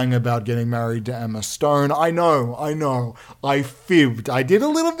lying about getting married to Emma Stone. I know. I fibbed. I did a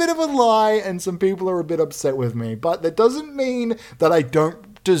little bit of a lie and some people are a bit upset with me. But that doesn't mean that I don't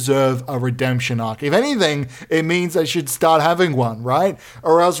deserve a redemption arc. If anything, it means I should start having one, right?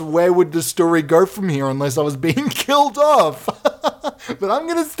 Or else where would the story go from here unless I was being killed off? But I'm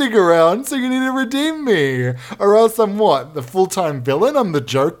going to stick around, so you need to redeem me. Or else I'm what? The full-time villain? I'm the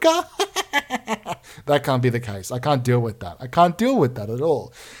Joker? That can't be the case. I can't deal with that. I can't deal with that at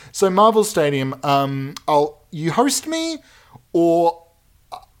all. So Marvel Stadium, you host me or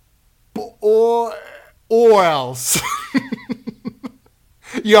else.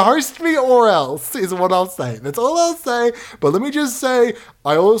 You host me or else is what I'll say. That's all I'll say. But let me just say,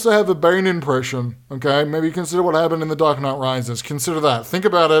 I also have a Bane impression, okay? Maybe consider what happened in The Dark Knight Rises. Consider that. Think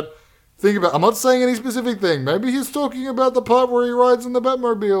about it. I'm not saying any specific thing. Maybe he's talking about the part where he rides in the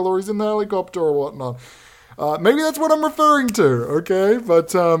Batmobile or he's in the helicopter or whatnot. Maybe that's what I'm referring to, okay?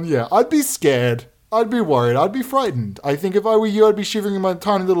 But, yeah, I'd be scared. I'd be worried. I'd be frightened. I think if I were you, I'd be shivering in my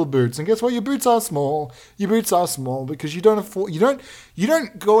tiny little boots. And guess what? Your boots are small. Your boots are small because you don't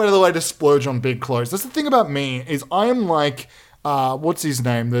go out of the way to splurge on big clothes. That's the thing about me is I am like, what's his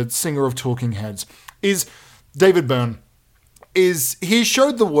name? The singer of Talking Heads is David Byrne. He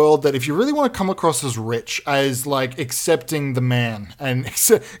showed the world that if you really want to come across as rich, as like accepting the man, and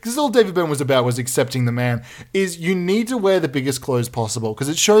because all David Byrne was about was accepting the man, is you need to wear the biggest clothes possible because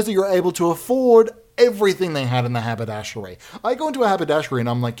it shows that you're able to afford everything they had in the haberdashery. I go into a haberdashery and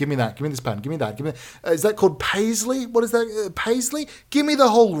I'm like, give me that, give me this pen, give me that, give me. Is that called paisley? What is that? Paisley? Give me the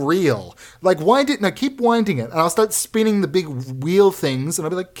whole reel. Like wind it, no, keep winding it, and I'll start spinning the big wheel things, and I'll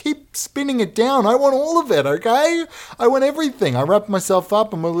be like, keep spinning it down. I want all of it, okay? I want everything. I wrap myself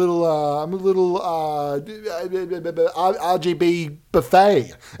up. I'm a little RGB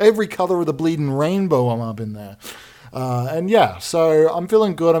buffet. Every color of the bleeding rainbow, I'm up in there. And yeah, so I'm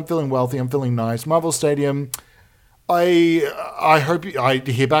feeling good. I'm feeling wealthy. I'm feeling nice. Marvel Stadium. I hope I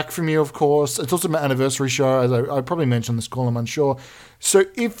hear back from you, of course. It's also my anniversary show, as I probably mentioned this call, I'm unsure. So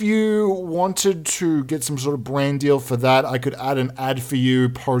if you wanted to get some sort of brand deal for that, I could add an ad for you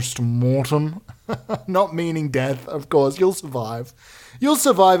post-mortem. Not meaning death, of course. You'll survive. You'll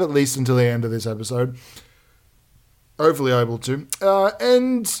survive at least until the end of this episode. Hopefully able to.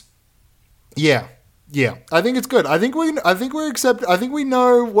 And yeah. Yeah, I think it's good. I think we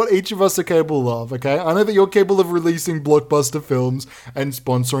know what each of us are capable of, okay? I know that you're capable of releasing blockbuster films and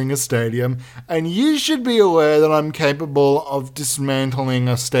sponsoring a stadium, and you should be aware that I'm capable of dismantling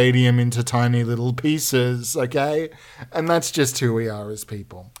a stadium into tiny little pieces, okay? And that's just who we are as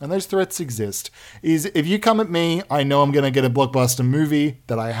people. And those threats exist. If you come at me, I know I'm going to get a blockbuster movie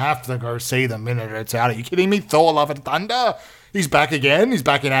that I have to go see the minute it's out. Are you kidding me? Thor: Love and Thunder? He's back again. He's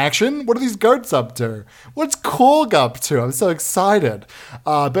back in action. What are these goats up to? What's Korg up to? I'm so excited.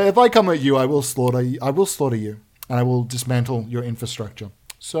 But if I come at you, I will slaughter you, and I will dismantle your infrastructure.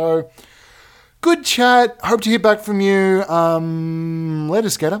 So, good chat. Hope to hear back from you. Later,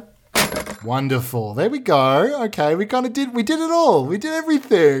 Skater. Wonderful. There we go. Okay, we did it all. We did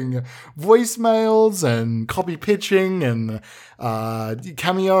everything. Voicemails and copy pitching and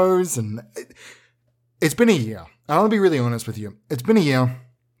cameos, and it's been a year. I want to be really honest with you. It's been a year.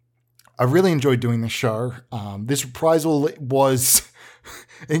 I really enjoyed doing this show. This reprisal was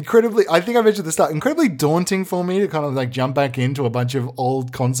incredibly, I think I mentioned at the start, incredibly daunting for me to kind of like jump back into a bunch of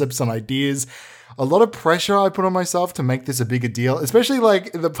old concepts and ideas. A lot of pressure I put on myself to make this a bigger deal, especially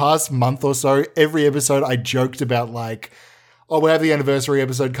like in the past month or so. Every episode I joked about like, oh, we have the anniversary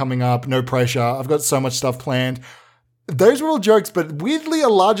episode coming up. No pressure. I've got so much stuff planned. Those were all jokes, but weirdly a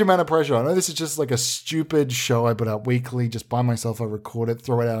large amount of pressure. I know this is just like a stupid show I put out weekly, just by myself. I record it,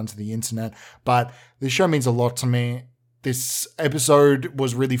 throw it out onto the internet. But this show means a lot to me. This episode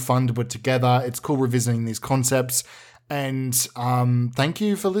was really fun to put together. It's cool revisiting these concepts. And thank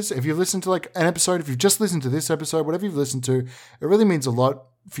you for listening. If you've listened to like an episode, if you've just listened to this episode, whatever you've listened to, it really means a lot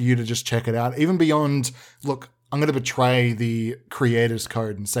for you to just check it out. Even beyond, look, I'm going to betray the creator's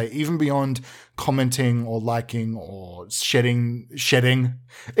code and say even beyond commenting or liking or shedding,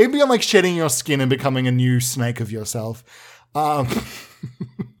 even beyond like shedding your skin and becoming a new snake of yourself.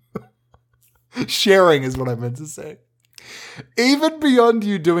 Sharing is what I meant to say. Even beyond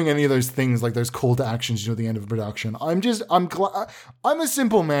you doing any of those things, like those call to actions, at the end of a production, I'm a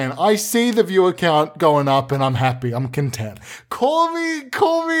simple man. I see the viewer count going up and I'm happy. I'm content. Call me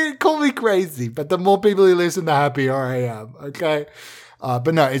crazy. But the more people who listen, the happier I am. Okay.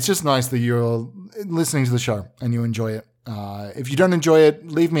 But no, it's just nice that you're listening to the show and you enjoy it. If you don't enjoy it,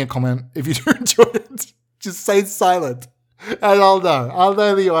 leave me a comment. If you do enjoy it, just say silent and I'll know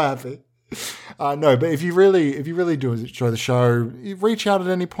that you're happy. No, but if you really do enjoy the show, reach out at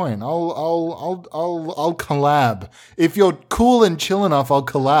any point. I'll collab. If you're cool and chill enough, I'll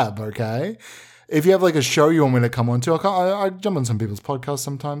collab. Okay. If you have like a show you want me to come on to, I jump on some people's podcasts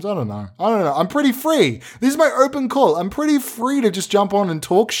sometimes. I don't know. I'm pretty free. This is my open call. I'm pretty free to just jump on and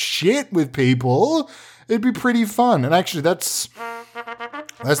talk shit with people. It'd be pretty fun. And actually, that's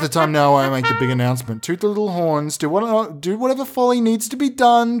the time now I make the big announcement. Toot the little horns. Do whatever folly needs to be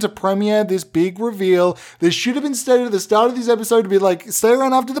done to premiere this big reveal. This should have been stated at the start of this episode to be like, stay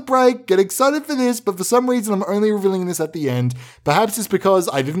around after the break, get excited for this, but for some reason I'm only revealing this at the end. Perhaps it's because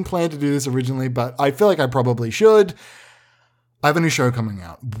I didn't plan to do this originally, but I feel like I probably should. I have a new show coming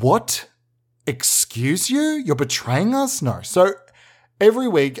out. What? Excuse you? You're betraying us? No. So every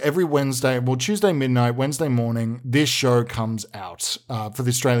week, every Wednesday, Tuesday midnight, Wednesday morning, this show comes out for the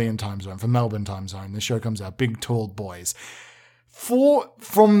Australian time zone, for Melbourne time zone. This show comes out, Big Tall Boys.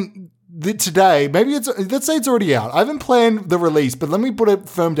 Today, let's say it's already out. I haven't planned the release, but let me put a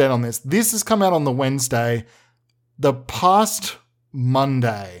firm date on this. This has come out on the Wednesday, the past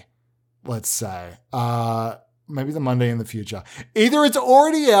Monday, let's say. Maybe the Monday in the future. Either it's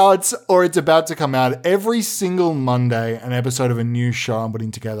already out or it's about to come out. Every single Monday, an episode of a new show I'm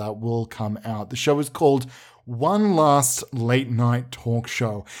putting together will come out. The show is called One Last Late Night Talk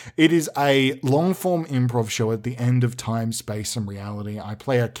Show. It is a long-form improv show at the end of time, space, and reality. I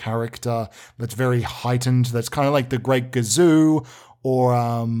play a character that's very heightened. That's kind of like the Great Gazoo or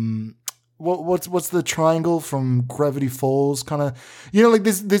what's the triangle from Gravity Falls? Kind of, like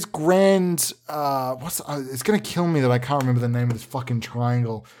this grand. It's gonna kill me that I can't remember the name of this fucking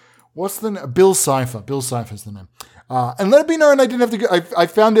triangle. What's the Bill Cipher? Bill Cipher's the name. And let it be known, I didn't have to go. I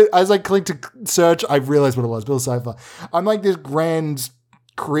found it as I clicked to search. I realized what it was. Bill Cipher. I'm like this grand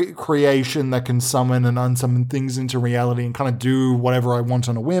creation that can summon and unsummon things into reality and kind of do whatever I want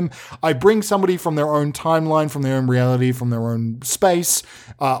on a whim. I bring somebody from their own timeline, from their own reality, from their own space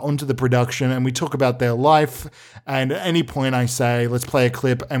onto the production, and we talk about their life. And at any point I say, let's play a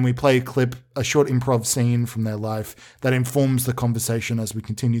clip, and we play a short improv scene from their life that informs the conversation as we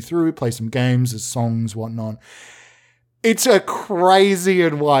continue through. We play some games, there's songs, whatnot. It's a crazy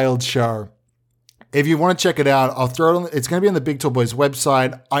and wild show. If you want to check it out, I'll throw it on. It's going to be on the Big Tall Boys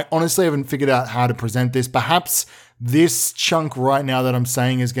website. I honestly haven't figured out how to present this. Perhaps this chunk right now that I'm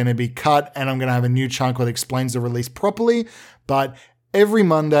saying is going to be cut, and I'm going to have a new chunk that explains the release properly. But every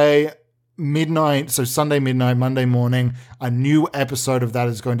Monday midnight, so Sunday midnight, Monday morning, a new episode of that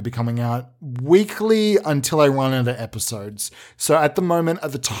is going to be coming out weekly until I run out of episodes. So at the moment,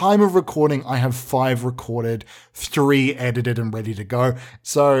 at the time of recording, I have 5 recorded, 3 edited and ready to go.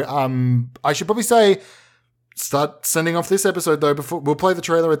 So I should probably say, start sending off this episode though. Before we'll play the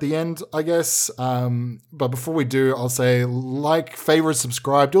trailer at the end, I guess. But before we do, I'll say like, favorite,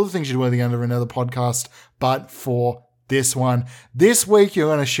 subscribe, do all the things you do at the end of another podcast. But for this one, this week, you're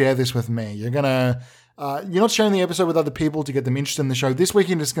going to share this with me. You're not sharing the episode with other people to get them interested in the show. This week,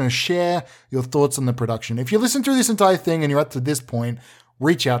 you're just going to share your thoughts on the production. If you listen through this entire thing and you're up to this point,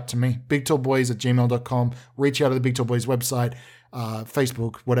 reach out to me, bigtallboys@gmail.com. Reach out to the Big Tall Boys website,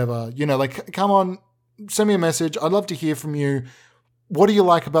 Facebook, whatever. Come on, send me a message. I'd love to hear from you. What do you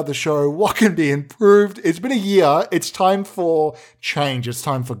like about the show? What can be improved? It's been a year. It's time for change. It's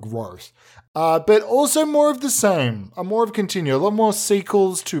time for growth. But also more of the same, more of continue, a lot more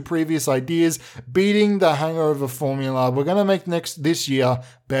sequels to previous ideas, beating the hangover formula. We're going to make this year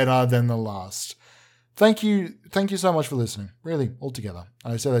better than the last. Thank you so much for listening, really, altogether.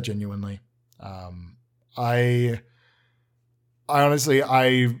 I say that genuinely. I honestly,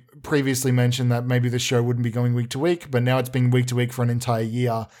 I previously mentioned that maybe the show wouldn't be going week to week, but now it's been week to week for an entire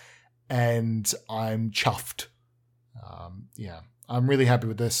year, and I'm chuffed. I'm really happy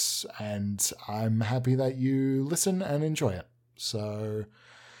with this, and I'm happy that you listen and enjoy it. So,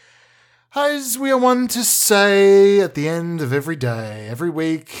 as we are one to say at the end of every day, every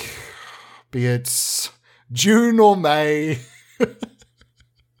week, be it June or May,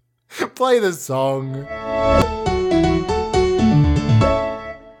 play the song.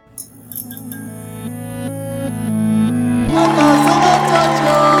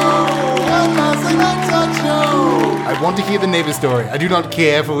 I want to hear the neighbor story. I do not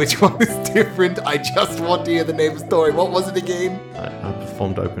care for which one is different. I just want to hear the neighbor story. What was it again? I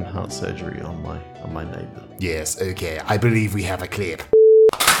performed open heart surgery on my neighbor. Yes, okay. I believe we have a clip.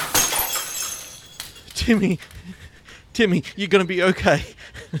 Timmy, you're gonna be okay.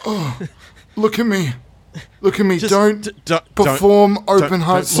 Oh, look at me. Look at me. Just don't perform open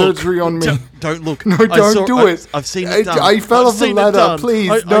heart surgery on me. Don't look. No, don't do it. I've seen it done. I fell off the ladder.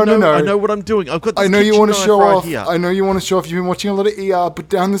 Please. No. I know what I'm doing. I've got this I know you want to show right off. here. I know you want to show off. You've been watching a lot of ER. Put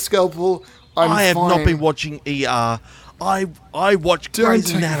down the scalpel. I have fine. not been watching ER. I watch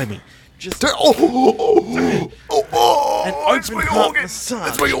Grey's Anatomy. Just an open heart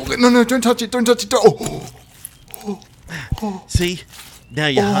massage. That's my organ. No, don't touch it. Don't touch it. See? Now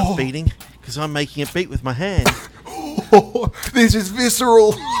your heart's beating. Because I'm making it beat with my hand. This is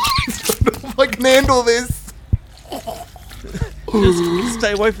visceral. I don't know if I can handle this. Just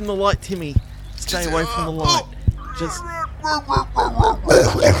stay away from the light, Timmy. Stay away from the light. Just...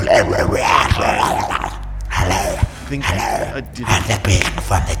 Hello. I'm the being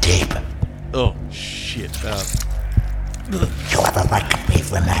from the deep. Oh, shit. You ever like a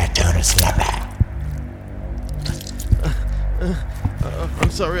beef when I turn a slapper? I'm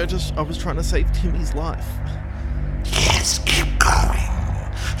sorry, I was trying to save Timmy's life. Yes, keep going.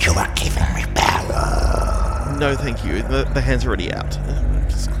 You are giving me power. No, thank you. The hand's already out. I'm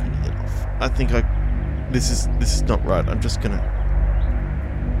just cleaning it off. I think this is not right. I'm just gonna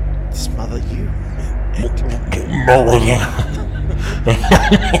smother you.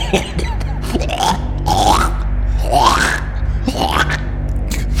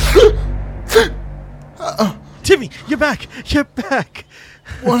 Timmy, you're back. You're back.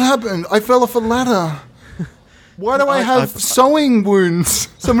 What happened? I fell off a ladder. Why do I have sewing wounds?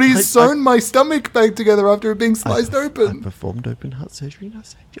 Somebody's sewn my stomach back together after it being sliced open. I performed open heart surgery and I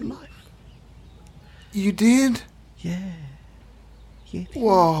saved your life. You did? Yeah.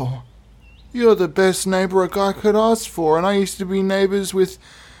 Whoa. You're the best neighbor a guy could ask for, and I used to be neighbors with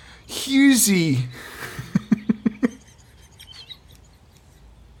Husey.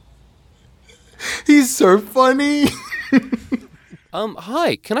 He's so funny.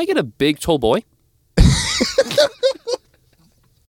 Hi, can I get a big tall boy?